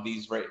premise of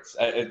these rates.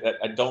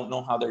 I don't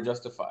know how they're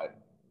justified.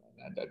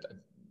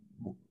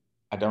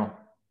 I don't.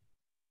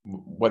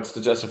 What's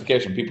the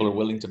justification? People are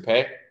willing to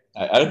pay?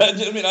 I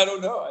mean, I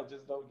don't know. I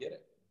just don't get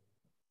it.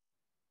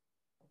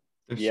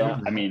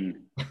 I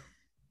mean,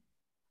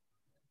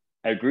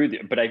 I agree with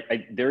you, but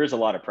there is a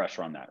lot of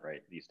pressure on that,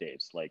 right? These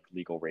days, like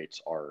legal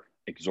rates are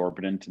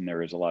exorbitant, and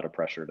there is a lot of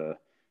pressure to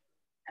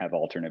have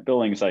alternate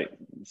billing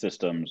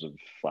systems of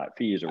flat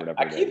fees or whatever.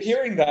 I keep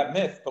hearing that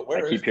myth, but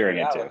I keep hearing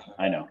it too.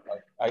 I know.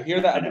 I hear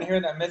that. I've been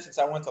hearing that myth since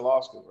I went to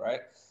law school, right?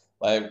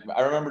 Like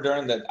I remember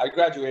I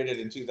graduated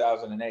in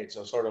 2008,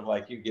 so sort of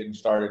like you getting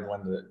started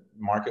when the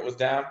market was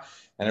down,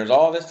 and there's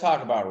all this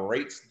talk about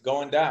rates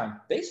going down.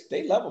 They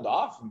leveled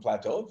off and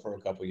plateaued for a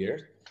couple of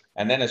years,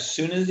 and then as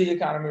soon as the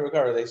economy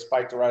recovered, they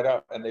spiked right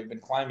up, and they've been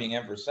climbing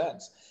ever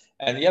since.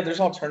 And yeah, there's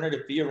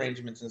alternative fee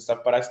arrangements and stuff,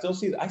 but I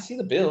see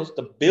the bills.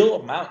 The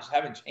bill amounts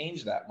haven't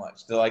changed that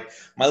much.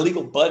 My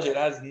legal budget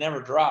has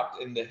never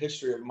dropped in the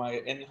history of my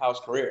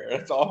in-house career.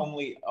 It's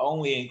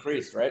only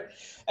increased, right?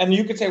 And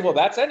you could say, well,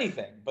 that's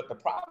anything. But the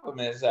problem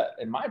is that,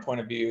 in my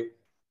point of view,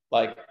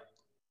 like,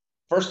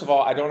 first of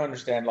all, I don't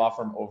understand law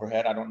firm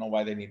overhead. I don't know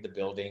why they need the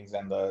buildings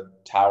and the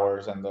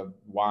towers and the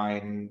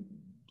wine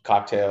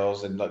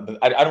cocktails, and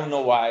I don't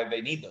know why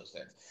they need those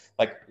things.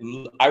 Like,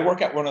 I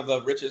work at one of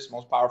the richest,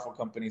 most powerful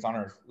companies on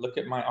earth. Look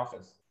at my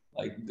office.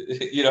 Like,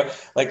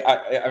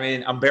 I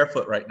mean, I'm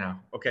barefoot right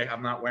now. Okay.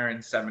 I'm not wearing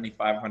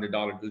 $7,500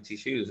 Gucci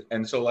shoes.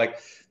 And so like,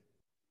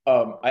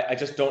 I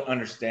just don't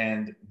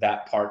understand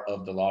that part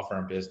of the law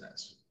firm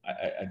business.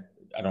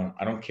 I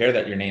don't care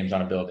that your name's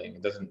on a building.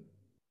 It doesn't.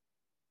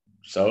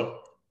 So.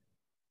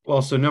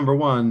 Well, so number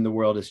one, the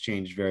world has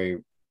changed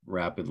very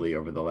rapidly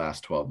over the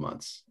last 12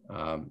 months.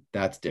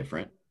 That's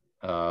different.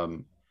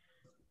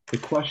 The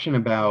question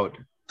about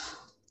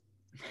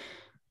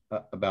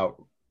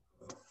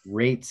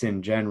rates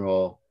in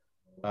general,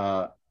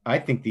 I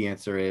think the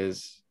answer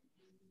is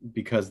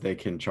because they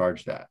can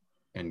charge that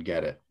and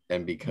get it,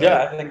 and because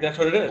I think that's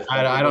what it is.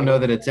 I don't know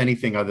that it's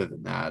anything other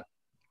than that.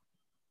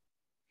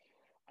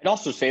 I'd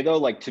also say though,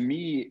 like to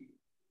me,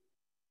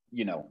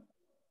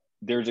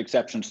 there's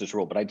exceptions to this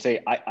rule, but I'd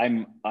say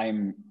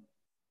I'm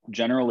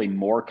generally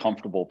more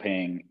comfortable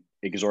paying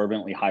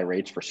exorbitantly high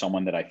rates for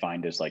someone that I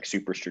find is like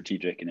super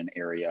strategic in an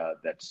area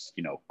that's,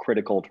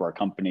 critical to our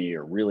company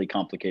or really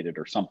complicated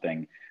or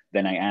something,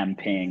 than I am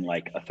paying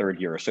like a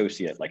third year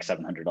associate, like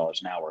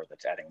 $700 an hour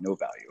that's adding no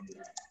value.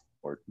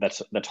 or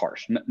that's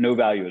harsh. No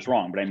value is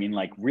wrong, but I mean,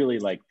 like, really,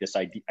 like, this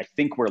idea, I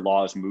think where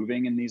law is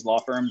moving in these law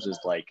firms is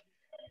like,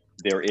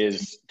 there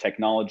is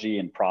technology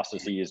and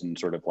processes and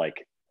sort of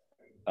like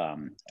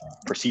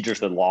procedures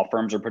that law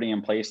firms are putting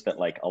in place that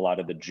like a lot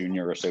of the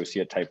junior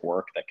associate type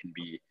work that can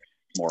be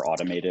more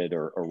automated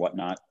or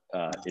whatnot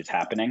is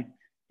happening.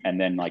 And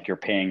then like you're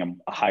paying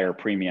a higher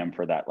premium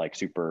for that like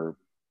super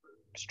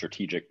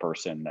strategic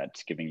person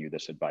that's giving you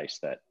this advice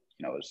that,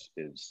 you know,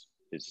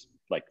 is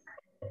like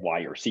why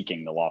you're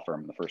seeking the law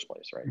firm in the first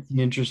place, right? It's an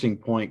interesting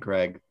point,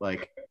 Greg.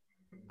 Like,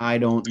 I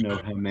don't know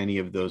how many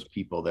of those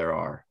people there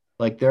are.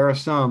 Like, there are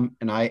some,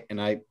 and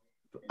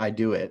I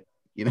do it,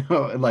 you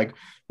know, like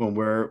when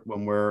we're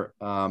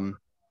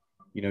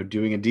you know,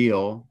 doing a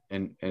deal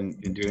and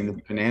doing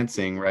the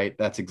financing, right?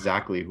 That's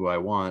exactly who I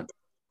want.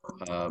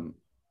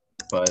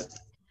 But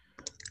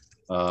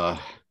I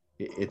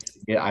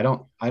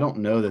don't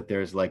know that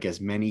there's like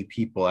as many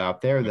people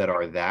out there that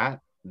are that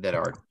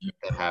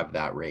have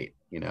that rate.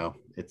 You know,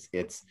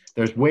 it's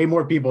there's way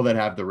more people that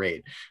have the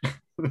rate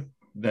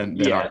than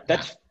yeah,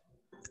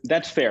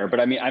 that's fair.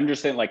 But I mean, I'm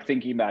just saying, like,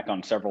 thinking back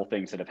on several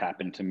things that have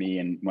happened to me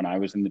and when I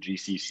was in the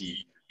GCC,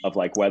 of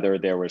like whether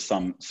there was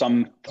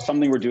something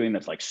we're doing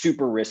that's like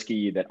super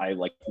risky that I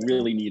like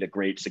really need a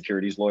great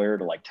securities lawyer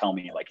to like tell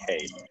me like, hey,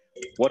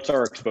 what's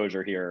our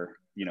exposure here?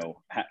 You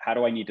know, how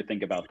do I need to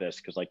think about this?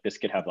 Because like this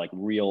could have like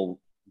real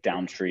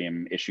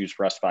downstream issues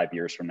for us 5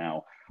 years from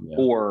now. Yeah.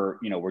 Or,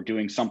 you know, we're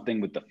doing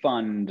something with the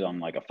fund on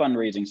like a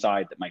fundraising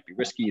side that might be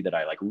risky that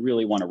I like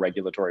really want a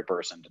regulatory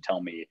person to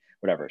tell me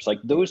whatever. It's like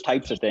those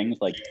types of things,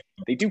 like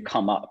they do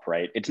come up,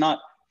 right? It's not,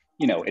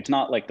 you know, it's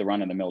not like the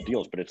run of the mill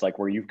deals, but it's like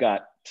where you've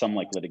got some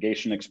like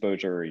litigation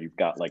exposure, or you've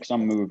got like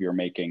some move you're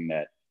making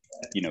that,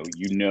 you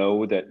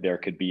know that there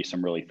could be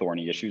some really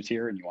thorny issues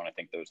here and you want to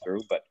think those through.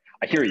 But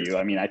I hear you.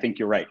 I mean, I think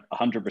you're right.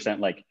 100%.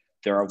 Like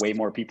there are way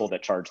more people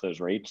that charge those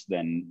rates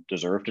than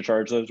deserve to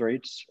charge those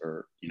rates,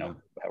 or, you know,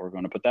 how we're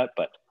going to put that.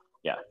 But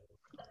yeah.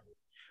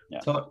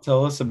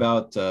 Tell us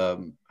about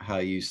how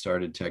you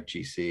started Tech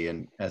GC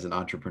and as an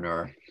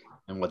entrepreneur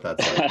and what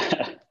that's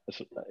like.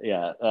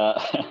 Yeah.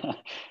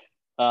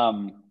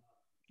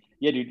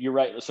 Yeah, dude, you're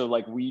right. So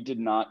like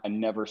I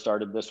never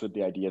started this with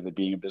the idea of it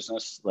being a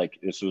business. Like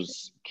this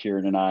was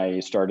Kieran and I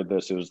started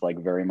this. It was like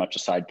very much a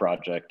side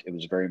project. It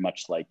was very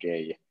much like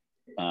a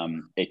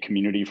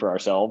community for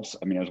ourselves.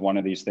 I mean, it was one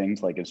of these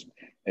things, like as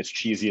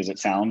cheesy as it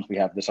sounds, we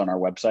have this on our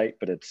website,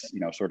 but it's, you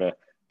know, sort of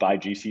by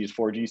GCs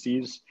for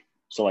GCs.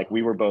 So like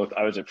we were both,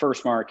 I was at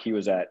FirstMark, he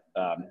was at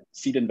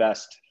Seed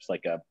Invest, it's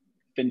like a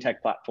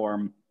fintech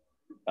platform.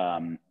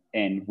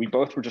 And we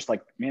both were just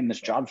like, man,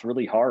 this job's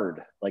really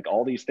hard. Like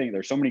all these things,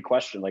 there's so many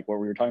questions, like what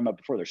we were talking about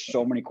before, there's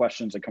so many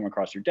questions that come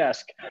across your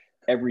desk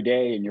every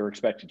day and you're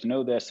expected to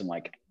know this. And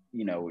like,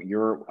 you know,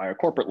 you're a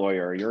corporate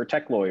lawyer, you're a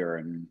tech lawyer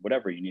and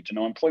whatever, you need to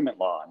know employment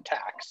law and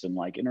tax and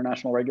like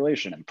international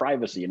regulation and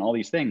privacy and all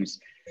these things.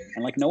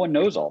 And like, no one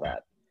knows all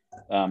that.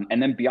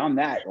 And then beyond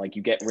that, like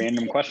you get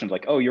random questions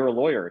like, oh, you're a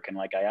lawyer. Can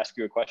like, I ask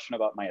you a question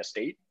about my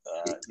estate?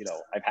 You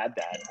know, I've had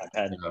that.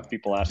 I've had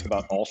people ask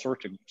about all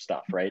sorts of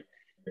stuff. Right.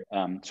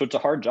 So it's a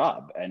hard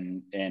job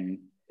and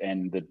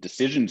the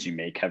decisions you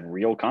make have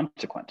real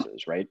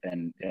consequences. Right.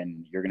 And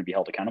you're going to be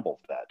held accountable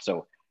for that.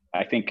 So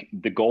I think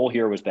the goal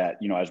here was that,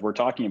 you know, as we're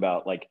talking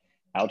about, like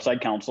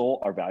outside counsel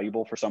are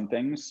valuable for some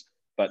things,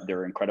 but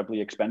they're incredibly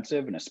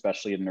expensive. And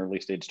especially in an early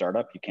stage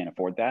startup, you can't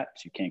afford that.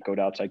 So you can't go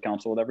to outside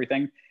counsel with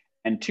everything.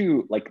 And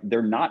two, like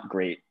they're not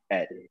great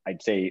at,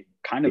 I'd say,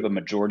 kind of a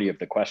majority of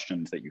the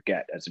questions that you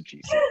get as a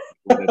GC.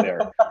 Whether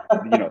they're,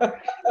 you know,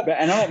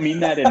 and I don't mean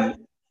that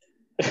in.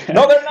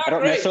 No, they're not I don't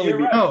great. necessarily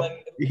You're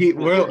right.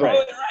 We're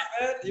right,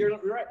 man. You're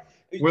right.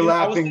 We're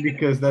laughing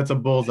because that's a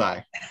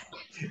bullseye.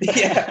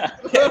 Yeah.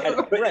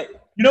 Right.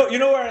 You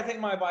know where I think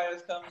my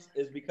bias comes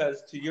is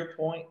because, to your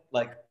point,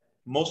 like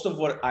most of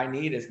what I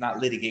need is not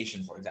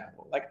litigation, for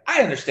example. Like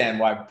I understand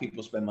why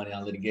people spend money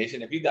on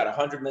litigation. If you got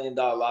 $100 million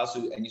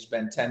lawsuit and you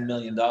spend $10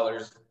 million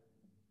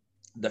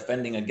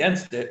defending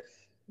against it,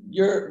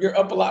 you're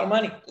up a lot of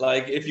money.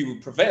 Like if you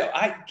prevail,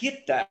 I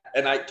get that.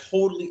 And I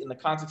totally, in the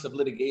context of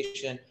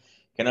litigation,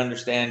 can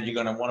understand you're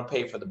going to want to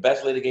pay for the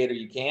best litigator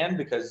you can,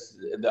 because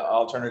the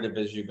alternative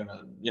is you're going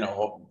to, you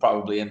know,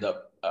 probably end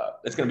up,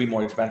 it's going to be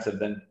more expensive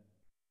than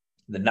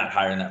not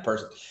hiring that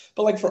person.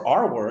 But like for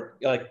our work,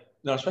 like,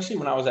 you know, especially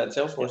when I was at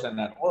Salesforce and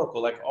at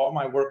Oracle, like all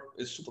my work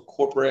is super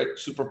corporate,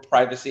 super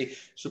privacy,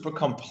 super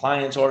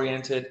compliance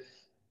oriented.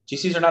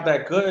 GCs are not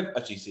that good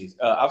at GCs.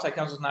 Outside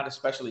counsel is not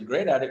especially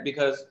great at it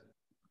because,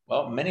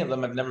 well, many of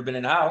them have never been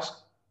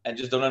in-house and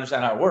just don't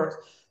understand how it works.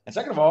 And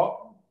second of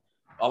all,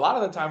 a lot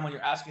of the time when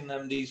you're asking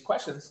them these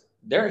questions,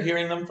 they're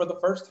hearing them for the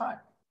first time.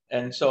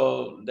 And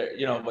so,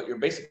 you know, what you're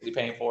basically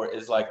paying for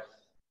is like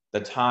the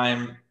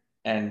time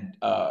and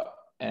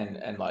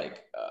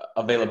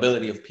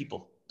availability of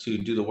people to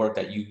do the work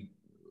that you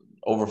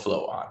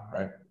overflow on,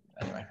 right?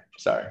 Anyway,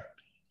 sorry.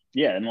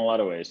 Yeah, in a lot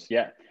of ways.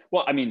 Yeah.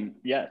 Well, I mean,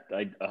 yeah,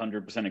 I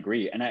 100%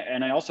 agree. And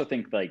I also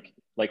think like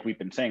we've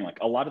been saying, like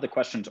a lot of the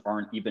questions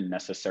aren't even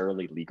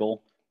necessarily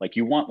legal. Like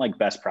you want like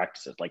best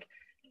practices. Like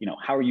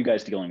how are you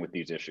guys dealing with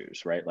these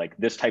issues, right? Like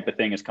this type of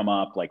thing has come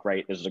up, like,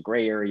 right, this is a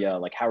gray area.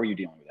 Like, how are you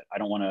dealing with it? I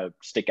don't want to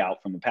stick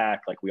out from the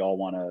pack. Like, we all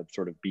want to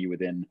sort of be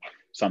within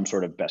some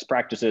sort of best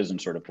practices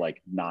and sort of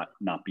like not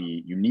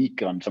be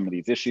unique on some of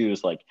these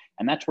issues. Like,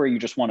 and that's where you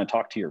just want to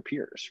talk to your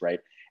peers, right?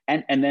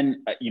 And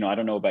then, I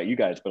don't know about you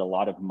guys, but a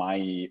lot of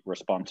my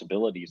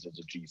responsibilities as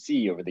a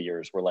GC over the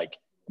years were like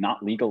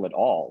not legal at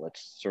all.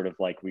 It's sort of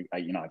like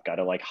I've got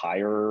to like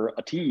hire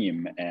a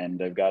team, and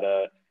I've got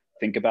to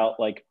think about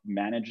like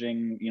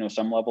managing,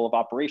 some level of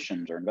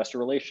operations or investor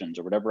relations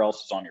or whatever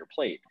else is on your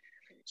plate.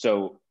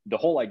 So the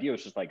whole idea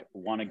was just like,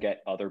 want to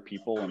get other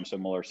people in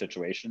similar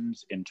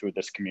situations into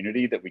this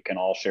community that we can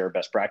all share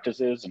best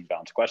practices and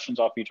bounce questions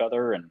off each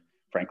other, and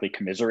frankly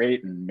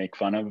commiserate and make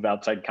fun of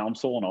outside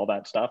counsel and all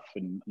that stuff,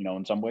 and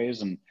in some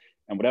ways and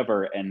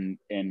whatever. And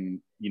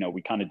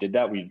we kind of did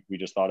that. We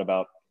just thought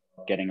about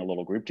getting a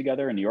little group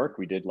together in New York.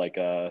 We did like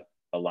a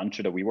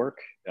lunch at a WeWork.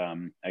 I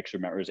actually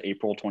remember it was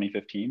April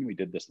 2015. We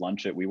did this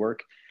lunch at WeWork,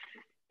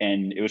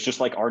 and it was just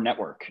like our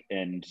network.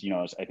 And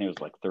I think it was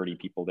like 30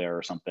 people there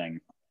or something,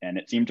 and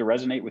it seemed to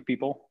resonate with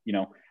people.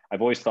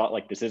 I've always thought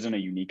like this isn't a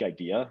unique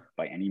idea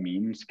by any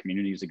means.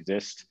 Communities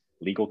exist,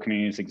 legal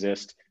communities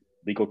exist.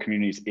 Legal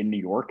communities in New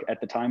York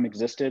at the time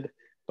existed,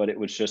 but it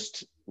was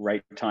just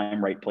right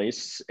time, right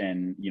place.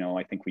 And,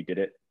 I think we did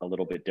it a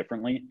little bit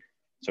differently.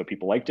 So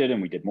people liked it, and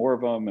we did more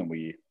of them, and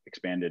we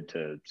expanded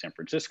to San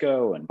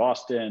Francisco and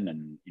Boston,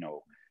 and,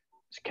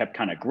 kept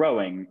kind of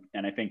growing.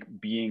 And I think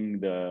being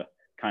the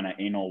kind of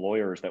anal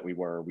lawyers that we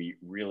were, we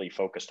really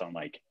focused on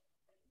like,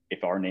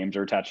 if our names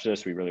are attached to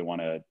this, we really want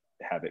to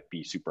have it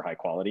be super high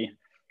quality.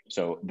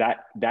 So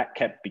that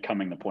kept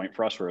becoming the point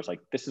for us, where it's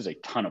like, this is a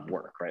ton of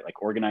work, right?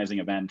 Like organizing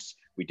events.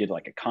 We did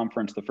like a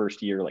conference the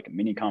first year, like a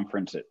mini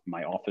conference at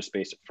my office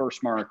space at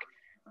FirstMark.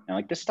 And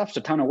like, this stuff's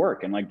a ton of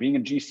work. And like being a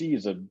GC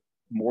is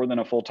more than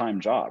a full-time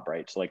job,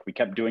 right? So like we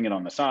kept doing it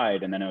on the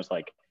side. And then it was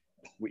like,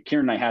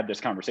 Kieran and I had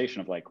this conversation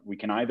of like, we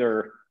can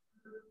either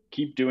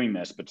keep doing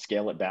this, but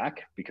scale it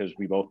back because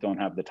we both don't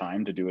have the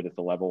time to do it at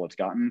the level it's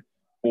gotten,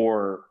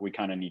 or we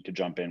kind of need to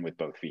jump in with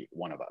both feet,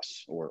 one of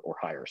us, or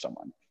hire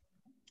someone.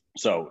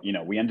 So,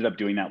 we ended up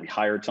doing that. We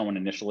hired someone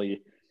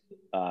initially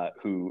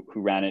who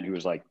ran it, who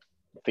was like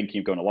thinking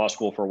of going to law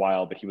school for a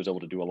while, but he was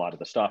able to do a lot of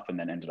the stuff and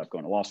then ended up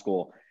going to law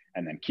school.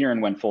 And then Kieran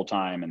went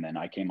full-time, and then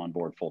I came on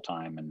board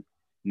full-time. And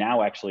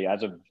now actually,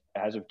 as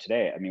of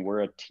today, I mean,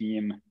 we're a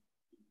team.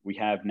 We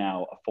have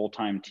now a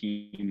full-time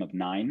team of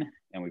 9,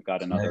 and we've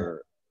got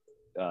another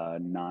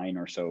 9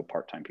 or so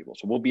part-time people.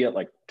 So we'll be at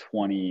like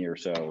 20 or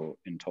so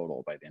in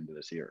total by the end of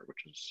this year,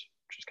 which is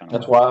kind of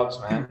that's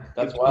wild, man.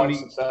 That's wild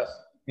success.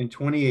 In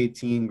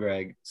 2018,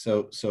 Greg,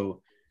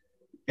 so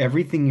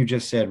everything you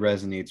just said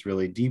resonates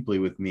really deeply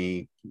with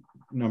me.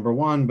 Number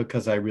one,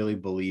 because I really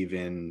believe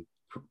in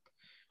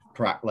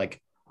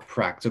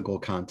practical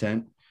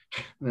content,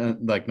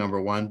 like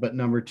number one. But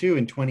number two,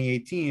 in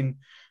 2018,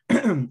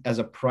 as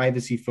a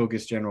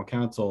privacy-focused general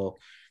counsel,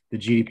 the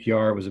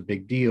GDPR was a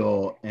big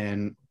deal,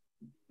 and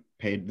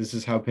this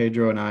is how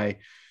Pedro and I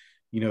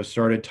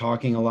started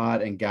talking a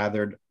lot and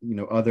gathered,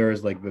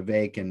 others like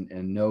Vivek and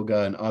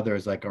Noga and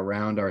others like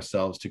around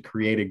ourselves to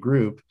create a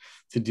group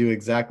to do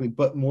exactly,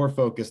 but more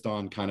focused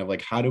on kind of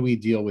like, how do we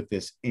deal with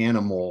this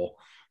animal,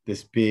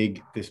 this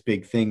big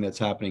thing that's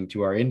happening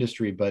to our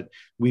industry, but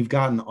we've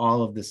gotten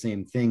all of the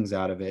same things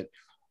out of it.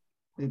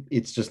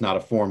 It's just not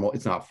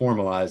it's not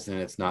formalized, and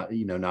it's not,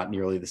 not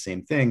nearly the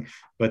same thing,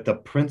 but the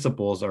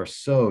principles are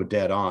so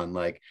dead on.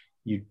 Like,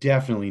 you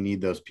definitely need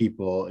those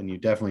people, and you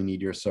definitely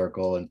need your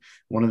circle. And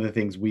one of the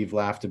things we've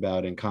laughed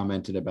about and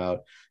commented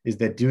about is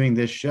that doing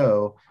this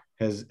show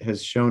has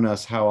shown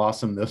us how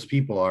awesome those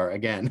people are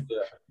again.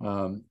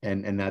 Yeah.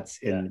 And that's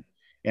in,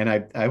 and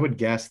I would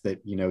guess that,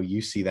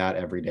 you see that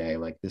every day.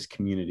 Like, this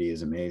community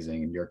is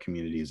amazing, and your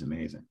community is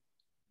amazing.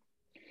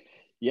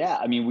 Yeah.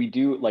 I mean, we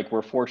do, like,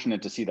 we're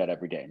fortunate to see that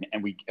every day,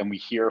 and we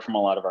hear from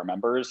a lot of our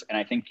members. And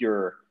I think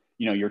you're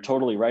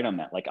totally right on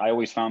that. Like, I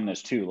always found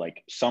this too,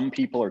 like, some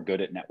people are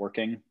good at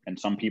networking, and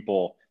some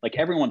people, like,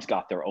 everyone's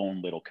got their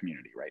own little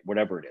community, right?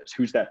 Whatever it is,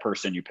 who's that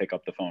person you pick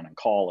up the phone and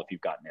call if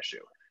you've got an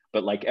issue?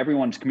 But like,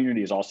 everyone's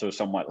community is also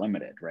somewhat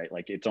limited, right?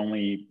 Like, it's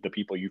only the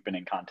people you've been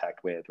in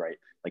contact with, right?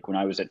 Like, when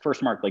I was at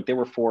FirstMark, like, there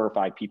were 4 or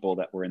 5 people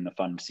that were in the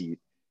fund seat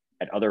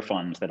at other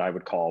funds that I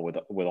would call with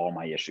all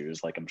my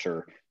issues. Like, I'm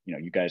sure,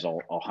 you guys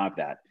all have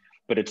that,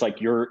 but it's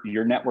like your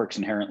network's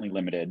inherently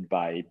limited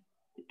by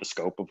the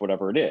scope of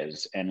whatever it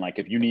is. And like,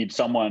 if you need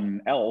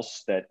someone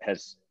else that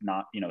has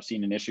not,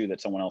 seen an issue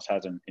that someone else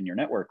has in your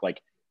network,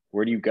 like,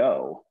 where do you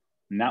go?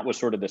 And that was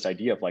sort of this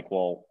idea of like,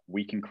 well,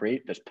 we can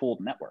create this pooled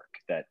network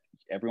that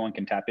everyone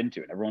can tap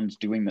into, and everyone's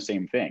doing the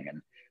same thing.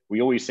 And we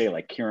always say,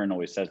 like, Kieran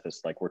always says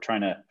this, like, we're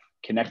trying to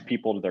connect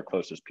people to their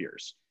closest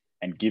peers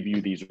and give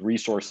you these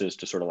resources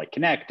to sort of like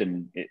connect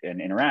and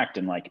interact.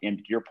 And like, and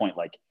to your point,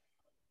 like,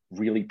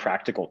 really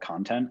practical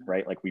content,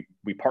 right? Like,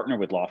 we partner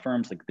with law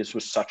firms. Like, this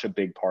was such a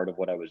big part of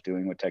what I was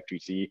doing with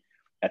TechGC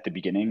at the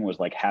beginning, was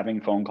like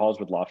having phone calls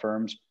with law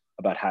firms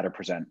about how to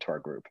present to our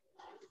group.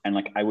 And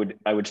like I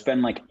would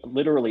spend like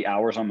literally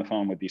hours on the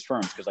phone with these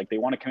firms because like they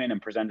want to come in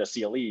and present a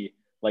CLE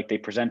like they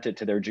present it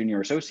to their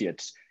junior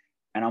associates.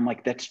 And I'm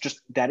like,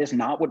 that is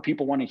not what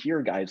people want to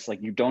hear, guys.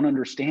 Like, you don't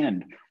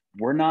understand.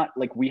 We're not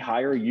like, we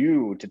hire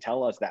you to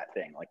tell us that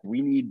thing. Like,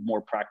 we need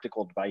more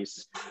practical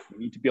advice.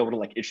 We need to be able to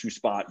like issue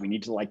spot. We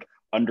need to like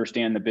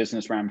understand the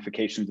business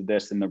ramifications of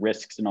this and the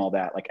risks and all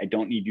that. Like, I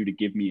don't need you to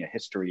give me a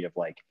history of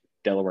like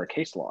Delaware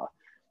case law,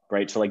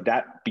 right? So like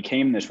that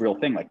became this real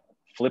thing. Like,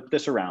 flip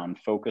this around,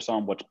 focus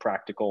on what's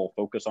practical,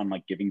 focus on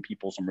like giving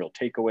people some real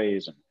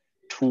takeaways and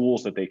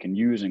tools that they can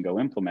use and go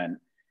implement.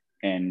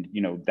 And,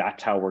 you know,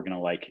 that's how we're going to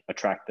like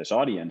attract this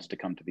audience to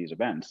come to these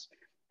events.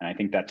 And I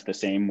think that's the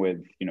same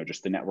with, you know,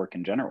 just the network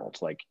in general.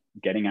 It's like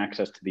getting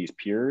access to these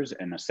peers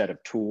and a set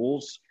of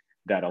tools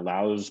that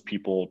allows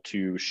people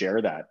to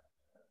share that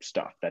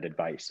stuff, that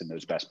advice and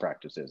those best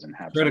practices and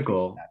have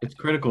critical. It's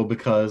critical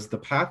because the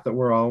path that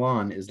we're all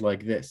on is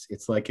like this.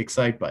 It's like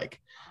Excitebike.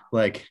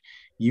 Like,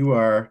 you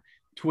are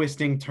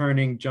twisting,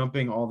 turning,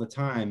 jumping all the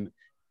time.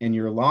 And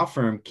your law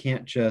firm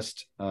can't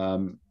just,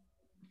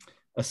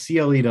 a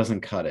CLE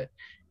doesn't cut it.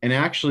 And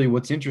actually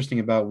what's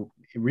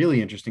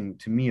really interesting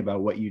to me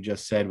about what you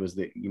just said was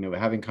that, you know,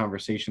 having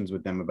conversations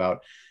with them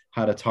about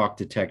how to talk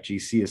to Tech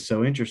GC is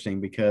so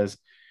interesting because,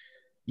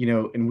 you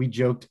know, and we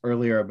joked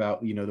earlier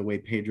about, you know, the way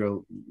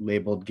Pedro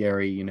labeled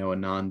Gary, you know, a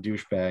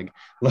non-douchebag,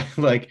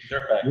 like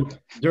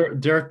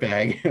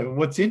dirtbag.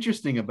 What's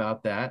interesting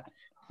about that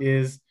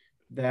is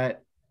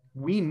that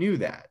we knew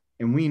that.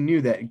 And we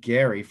knew that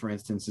Gary, for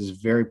instance, is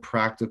a very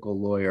practical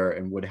lawyer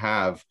and would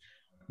have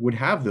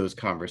those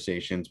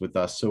conversations with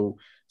us. So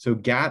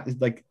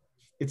like,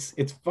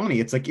 it's funny.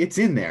 It's like, it's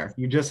in there.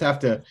 You just have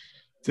to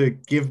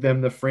give them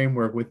the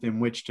framework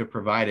within which to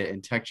provide it.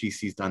 And Tech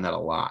GC's done that a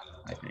lot,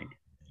 I think.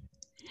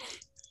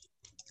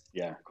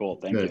 Yeah. Cool.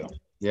 Thank you.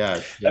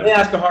 Yeah. Let me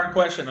ask a hard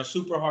question, a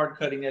super hard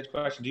cutting edge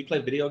question. Do you play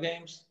video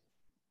games?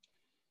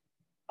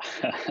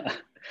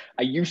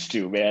 I used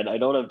to, man. I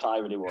don't have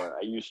time anymore.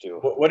 I used to.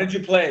 What did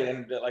you play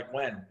and like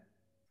when?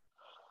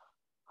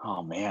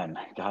 Oh man,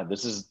 God,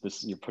 this is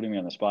you're putting me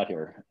on the spot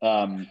here.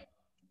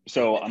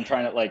 So I'm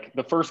trying to like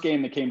the first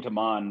game that came to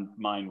mind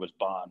was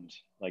Bond,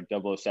 like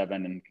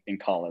 007 in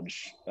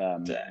college. My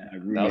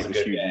roommate was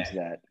huge into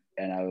that,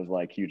 and I was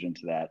like huge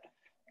into that.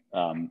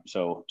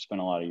 So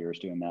spent a lot of years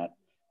doing that.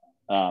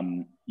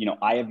 You know,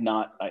 I've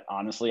not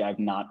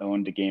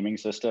owned a gaming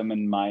system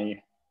in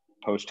my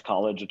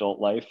post-college adult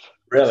life.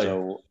 Really?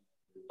 So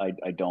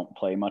I don't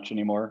play much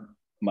anymore.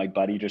 My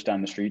buddy just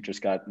down the street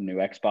just got a new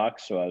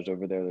Xbox, so I was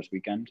over there this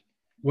weekend.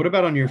 What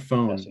about on your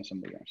phone? Some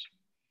of the games.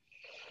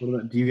 What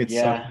about, do you get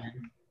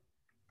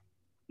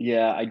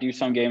Yeah, I do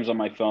some games on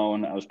my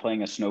phone. I was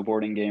playing a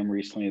snowboarding game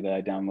recently that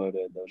I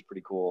downloaded. That was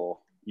pretty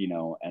cool, you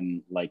know,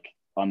 and like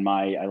I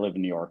live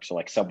in New York, so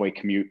like subway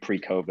commute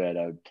pre-COVID,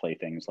 I would play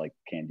things like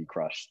Candy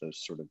Crush,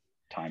 those sort of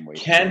time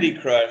waste. Candy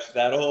Crush,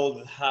 that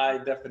old high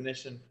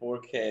definition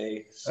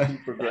 4K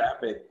super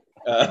graphic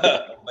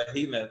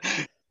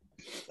behemoth.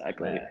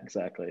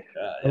 Exactly.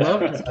 I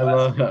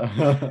love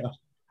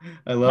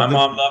my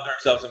mom loved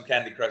herself some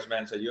Candy Crush,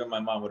 man. So you and my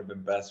mom would have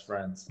been best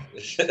friends.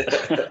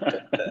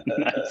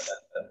 Nice.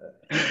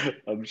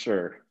 I'm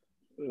sure.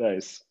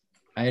 Nice.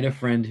 I had a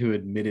friend who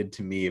admitted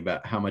to me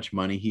about how much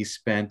money he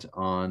spent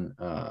on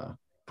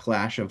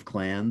Clash of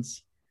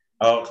Clans.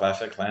 Oh,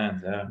 Clash of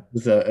Clans, yeah.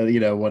 It's you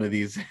know, one of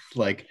these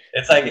like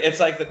it's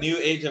like the new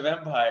Age of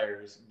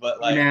Empires,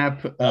 but like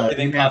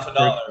everything costs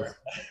 $1.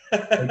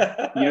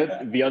 You know,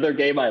 the other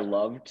game I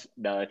loved,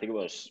 now I think it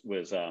was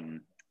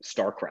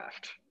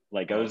StarCraft.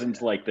 Like I was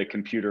into like the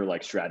computer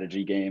like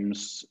strategy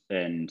games,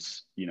 and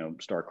you know,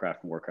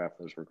 StarCraft and Warcraft,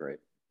 those were great.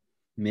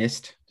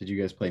 Myst. Did you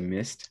guys play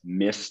Myst?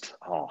 Myst.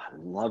 Oh, I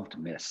loved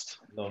Myst.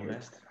 Little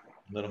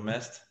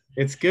Myst.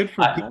 It's good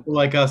for people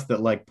like us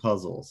that like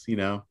puzzles, you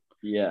know?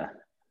 Yeah.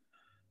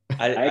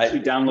 I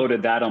actually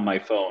downloaded that on my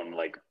phone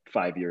like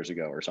 5 years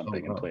ago or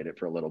something and played it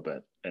for a little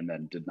bit, and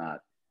then did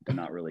not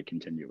really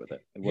continue with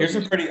it. Here's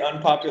a pretty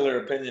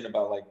unpopular opinion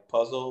about like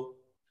puzzle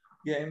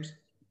games.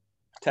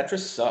 Tetris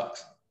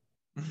sucks.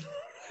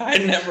 I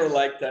never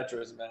liked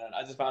Tetris, man.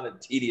 I just found it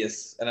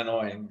tedious and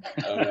annoying.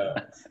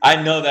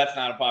 I know that's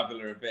not a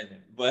popular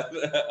opinion, but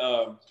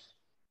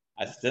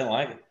I just didn't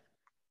like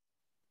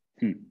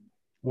it.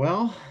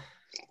 Well,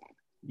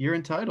 you're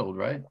entitled,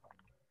 right?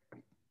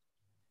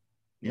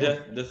 Yeah,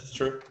 this is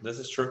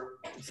true.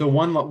 So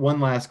one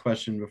last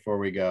question before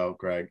we go,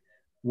 Greg.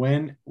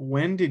 When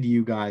did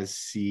you guys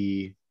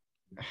see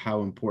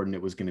how important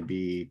it was going to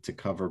be to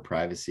cover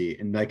privacy?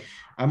 And like,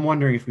 I'm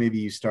wondering if maybe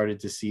you started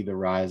to see the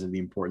rise of the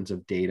importance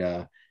of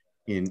data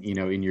in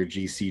your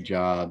GC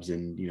jobs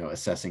and, you know,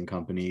 assessing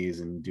companies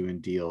and doing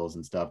deals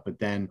and stuff. But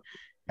then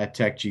at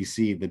Tech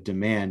GC, the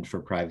demand for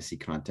privacy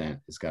content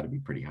has got to be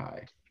pretty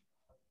high.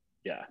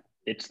 Yeah,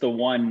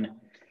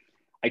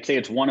 I'd say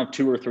it's one of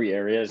 2 or 3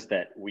 areas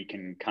that we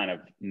can kind of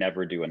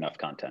never do enough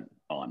content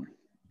on.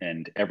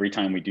 And every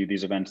time we do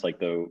these events,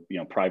 like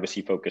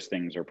privacy focused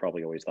things are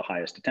probably always the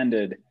highest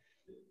attended,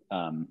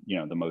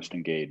 the most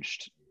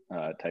engaged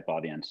type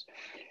audience.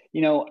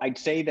 You know, I'd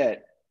say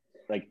that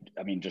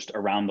I mean, just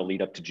around the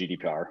lead up to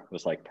GDPR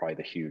was like probably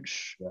the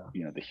huge,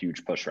 the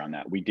huge push around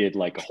that. We did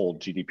like a whole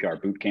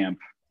GDPR boot camp.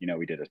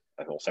 We did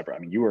a whole separate, I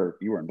mean, you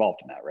were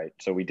involved in that, right?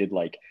 So we did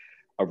like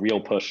a real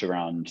push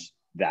around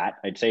that,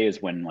 I'd say,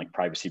 is when like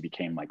privacy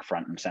became like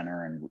front and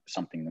center and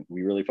something that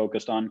we really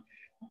focused on.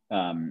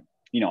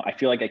 I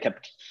feel like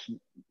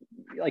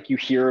like you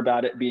hear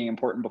about it being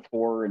important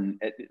before.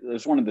 And it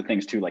was one of the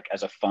things too, like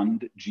as a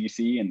fund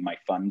GC in my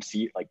fund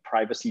seat, like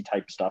privacy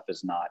type stuff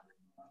is not,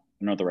 I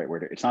don't know the right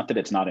word. It's not that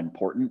it's not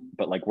important,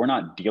 but like we're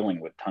not dealing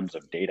with tons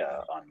of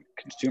data on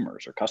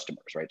consumers or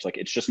customers, right? It's like,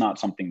 it's just not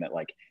something that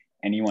like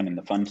anyone in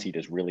the fund seat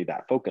is really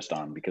that focused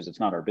on because it's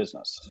not our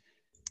business.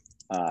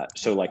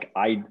 So like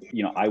I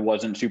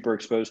wasn't super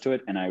exposed to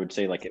it. And I would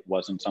say like it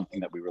wasn't something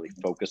that we really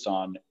focus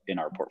on in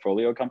our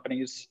portfolio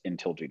companies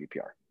until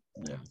GDPR.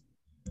 Yeah.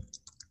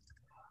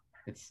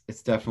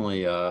 It's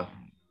definitely all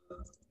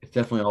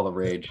the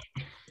rage.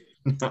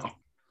 No.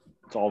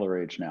 It's all the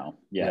rage now.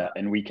 Yeah.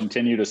 And we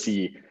continue to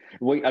see,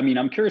 I mean,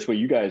 I'm curious what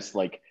you guys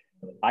like,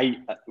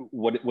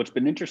 what's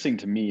been interesting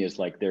to me is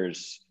like,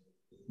 there's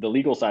the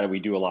legal side, we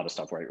do a lot of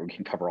stuff, right? We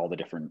can cover all the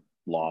different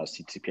laws,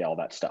 CCPA, all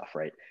that stuff,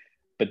 right?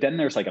 But then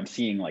there's like, I'm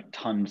seeing like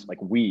tons,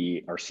 like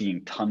we are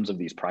seeing tons of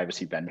these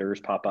privacy vendors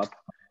pop up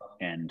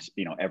and,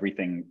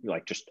 everything,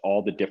 like just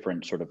all the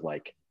different sort of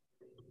like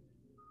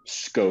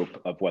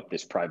scope of what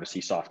this privacy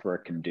software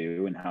can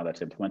do and how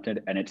that's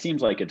implemented. And it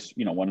seems like it's,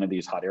 one of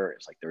these hot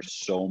areas, like there's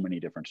so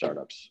many different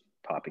startups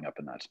popping up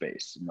in that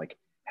space. And like,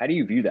 how do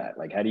you view that?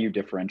 Like, how do you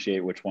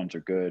differentiate which ones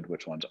are good,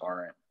 which ones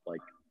aren't,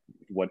 like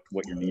what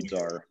your needs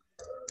are?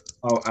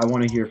 Oh, I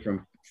want to hear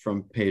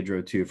from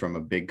Pedro too, from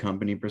a big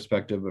company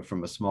perspective, but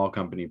from a small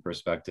company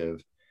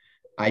perspective,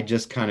 I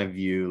just kind of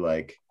view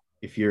like,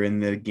 if you're in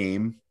the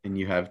game and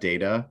you have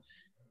data,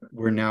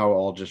 we're now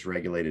all just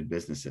regulated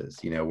businesses,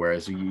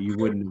 whereas you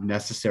wouldn't have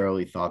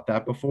necessarily thought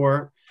that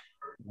before.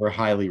 We're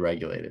highly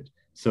regulated.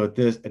 So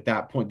at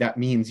that point, that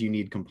means you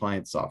need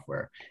compliance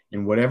software,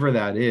 and whatever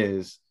that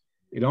is,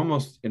 it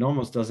almost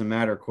doesn't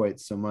matter quite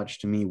so much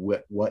to me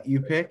what you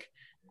pick,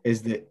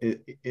 is that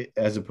it,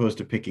 as opposed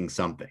to picking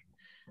something.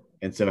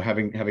 And so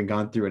having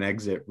gone through an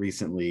exit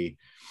recently,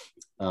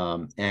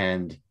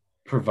 and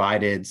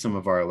provided some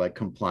of our like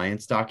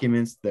compliance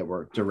documents that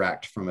were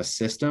direct from a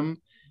system,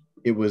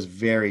 it was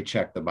very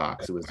check the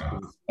box. It was,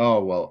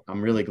 oh, well,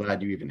 I'm really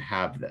glad you even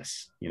have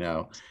this,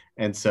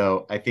 And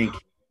so I think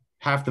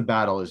half the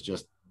battle is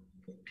just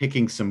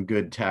picking some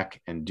good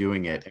tech and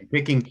doing it, and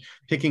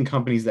picking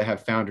companies that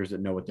have founders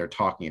that know what they're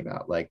talking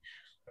about, like,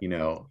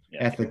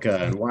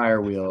 Ethica and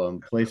Wirewheel,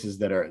 and places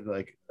that are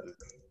like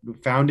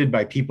founded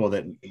by people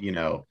that,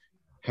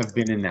 have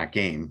been in that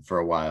game for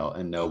a while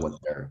and know what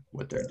they're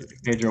doing.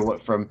 Pedro,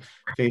 what from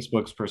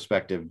Facebook's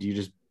perspective,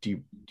 do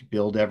you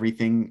build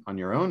everything on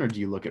your own, or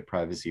do you look at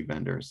privacy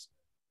vendors?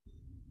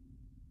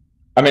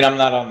 I mean, I'm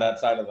not on that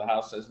side of the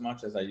house as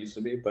much as I used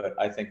to be, but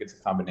I think it's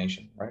a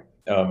combination, right?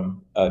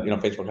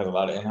 Facebook has a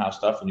lot of in-house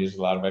stuff and uses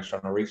a lot of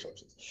external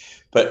resources.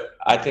 But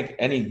I think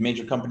any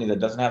major company that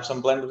doesn't have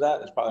some blend of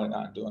that is probably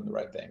not doing the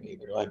right thing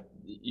either. Like,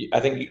 I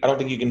don't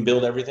think you can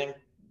build everything,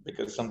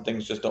 because some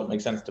things just don't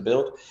make sense to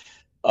build,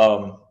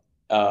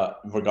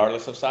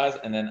 regardless of size.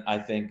 And then I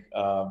think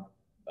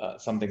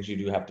some things you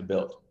do have to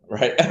build,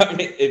 right? I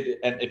mean,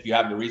 and if you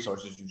have the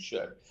resources, you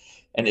should.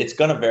 And it's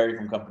going to vary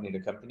from company to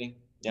company.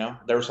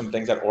 There were some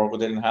things that Oracle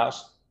did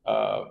in-house,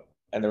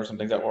 and there were some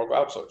things that Oracle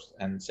outsourced,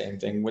 and same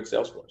thing with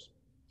Salesforce.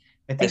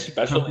 I think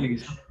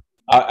especially,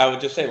 I would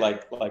just say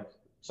like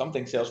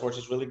something Salesforce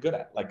is really good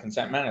at, like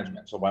consent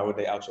management. So why would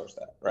they outsource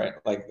that, right?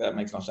 Like that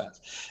makes no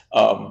sense.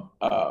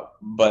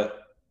 But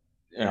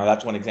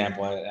that's one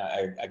example.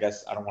 I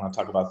guess I don't want to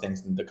talk about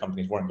things that the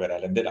companies weren't good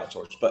at and did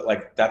outsource, but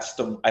like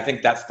I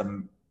think that's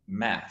the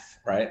math,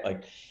 right?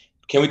 Like,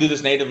 can we do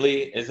this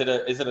natively? Is it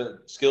a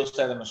skill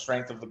set and a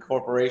strength of the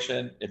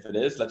corporation? If it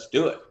is, let's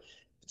do it.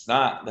 If it's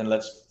not, then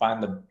let's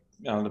find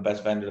the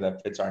best vendor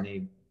that fits our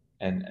need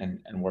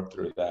and work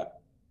through that.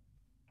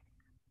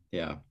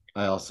 Yeah.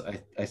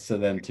 So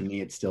then to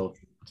me, it still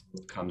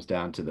comes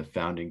down to the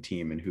founding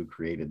team and who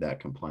created that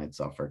compliance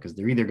software, because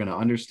they're either going to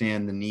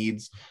understand the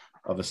needs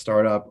of a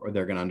startup, or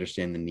they're going to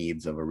understand the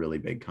needs of a really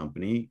big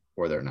company,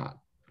 or they're not.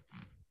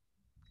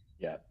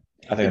 Yeah.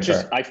 I think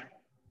that's right.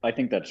 I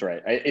think that's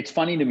right. It's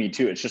funny to me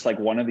too. It's just like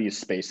one of these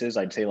spaces,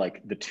 I'd say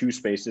like the two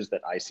spaces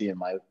that I see in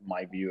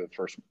my view of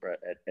first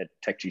at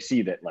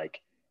TechGC that like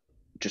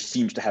just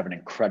seems to have an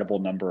incredible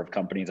number of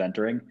companies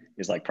entering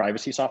is like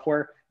privacy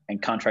software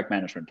and contract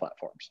management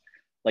platforms.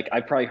 Like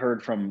I've probably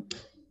heard from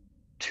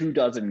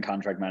 24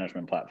 contract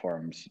management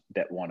platforms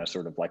that want to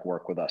sort of like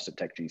work with us at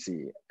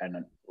TechGC.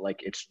 And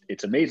like,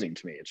 it's amazing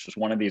to me. It's just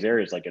one of these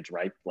areas, like it's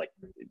ripe, like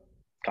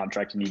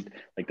contracts need,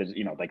 like,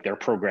 like they're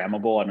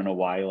programmable. I don't know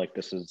why, like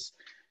this is,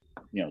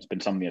 it's been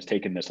something that's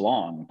taken this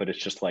long, but it's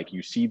just like,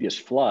 you see this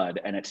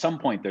flood, and at some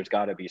point there's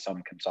gotta be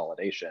some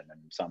consolidation and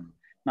some,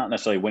 not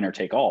necessarily winner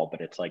take all, but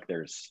it's like,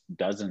 there's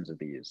dozens of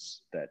these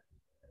that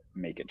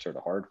make it sort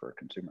of hard for a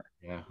consumer.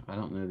 Yeah. I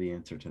don't know the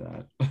answer to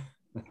that.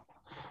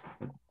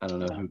 I don't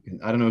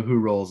know who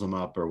rolls them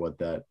up, or what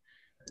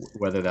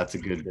whether that's a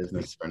good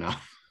business or not.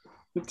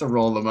 To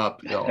roll them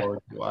up, or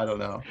I don't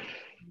know.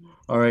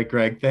 All right,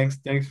 Greg.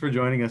 Thanks for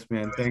joining us,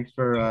 man. Thanks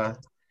for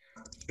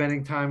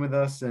spending time with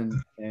us, and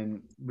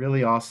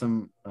really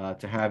awesome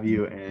to have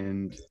you.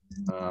 And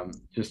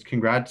just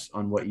congrats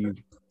on what you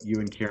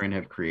and Kieran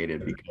have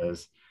created,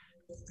 because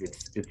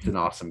it's an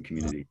awesome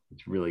community.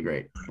 It's really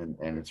great,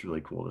 and it's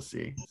really cool to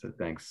see. So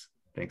thanks.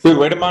 Dude,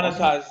 way to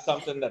monetize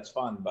something that's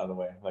fun, by the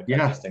way. Like,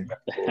 yeah. I just think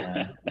that's cool,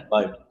 man.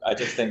 Like, I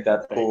just think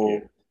that's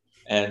cool.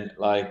 And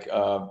like,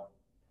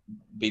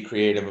 be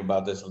creative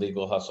about this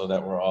legal hustle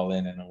that we're all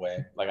in a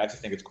way. Like, I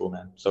just think it's cool,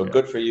 man. So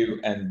good for you.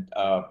 And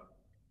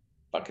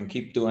fucking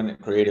keep doing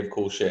creative,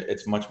 cool shit.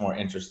 It's much more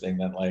interesting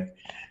than like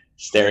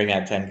staring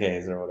at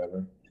 10Ks or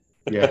whatever.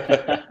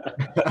 Yeah.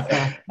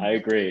 I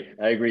agree.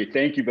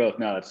 Thank you both.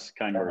 No, it's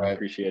kind of right.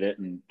 Appreciate it.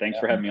 And thanks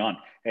for having me on.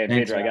 Hey,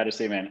 Pedro, I got to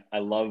say, man, I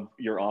love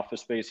your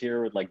office space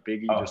here with like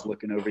Biggie just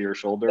looking over your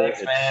shoulder.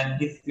 Thanks, man.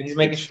 He's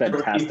making sure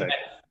fantastic.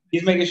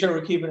 He's making sure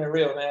we're keeping it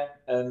real, man.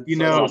 And you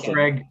know,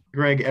 awesome.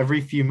 Greg,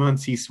 every few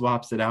months he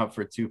swaps it out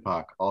for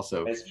Tupac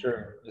also. It's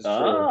true.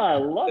 I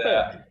love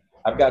it.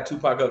 I've got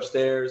Tupac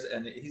upstairs,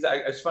 and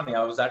it's funny.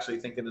 I was actually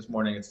thinking this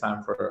morning it's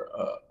time for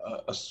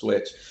a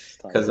switch,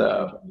 because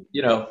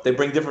you know, they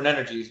bring different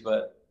energies,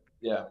 but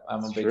yeah,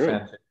 I'm a big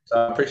fan. So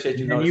I appreciate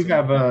you. And you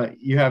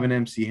have an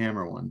MC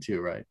Hammer one too,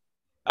 right?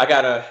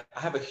 I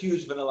have a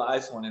huge Vanilla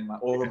Ice one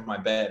over my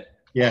bed.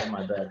 Yeah. On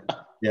my bed.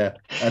 Yeah,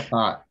 that's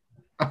hot.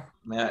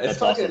 Man, it's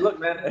fucking awesome. Look,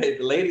 man. Hey,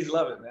 the ladies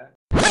love it, man.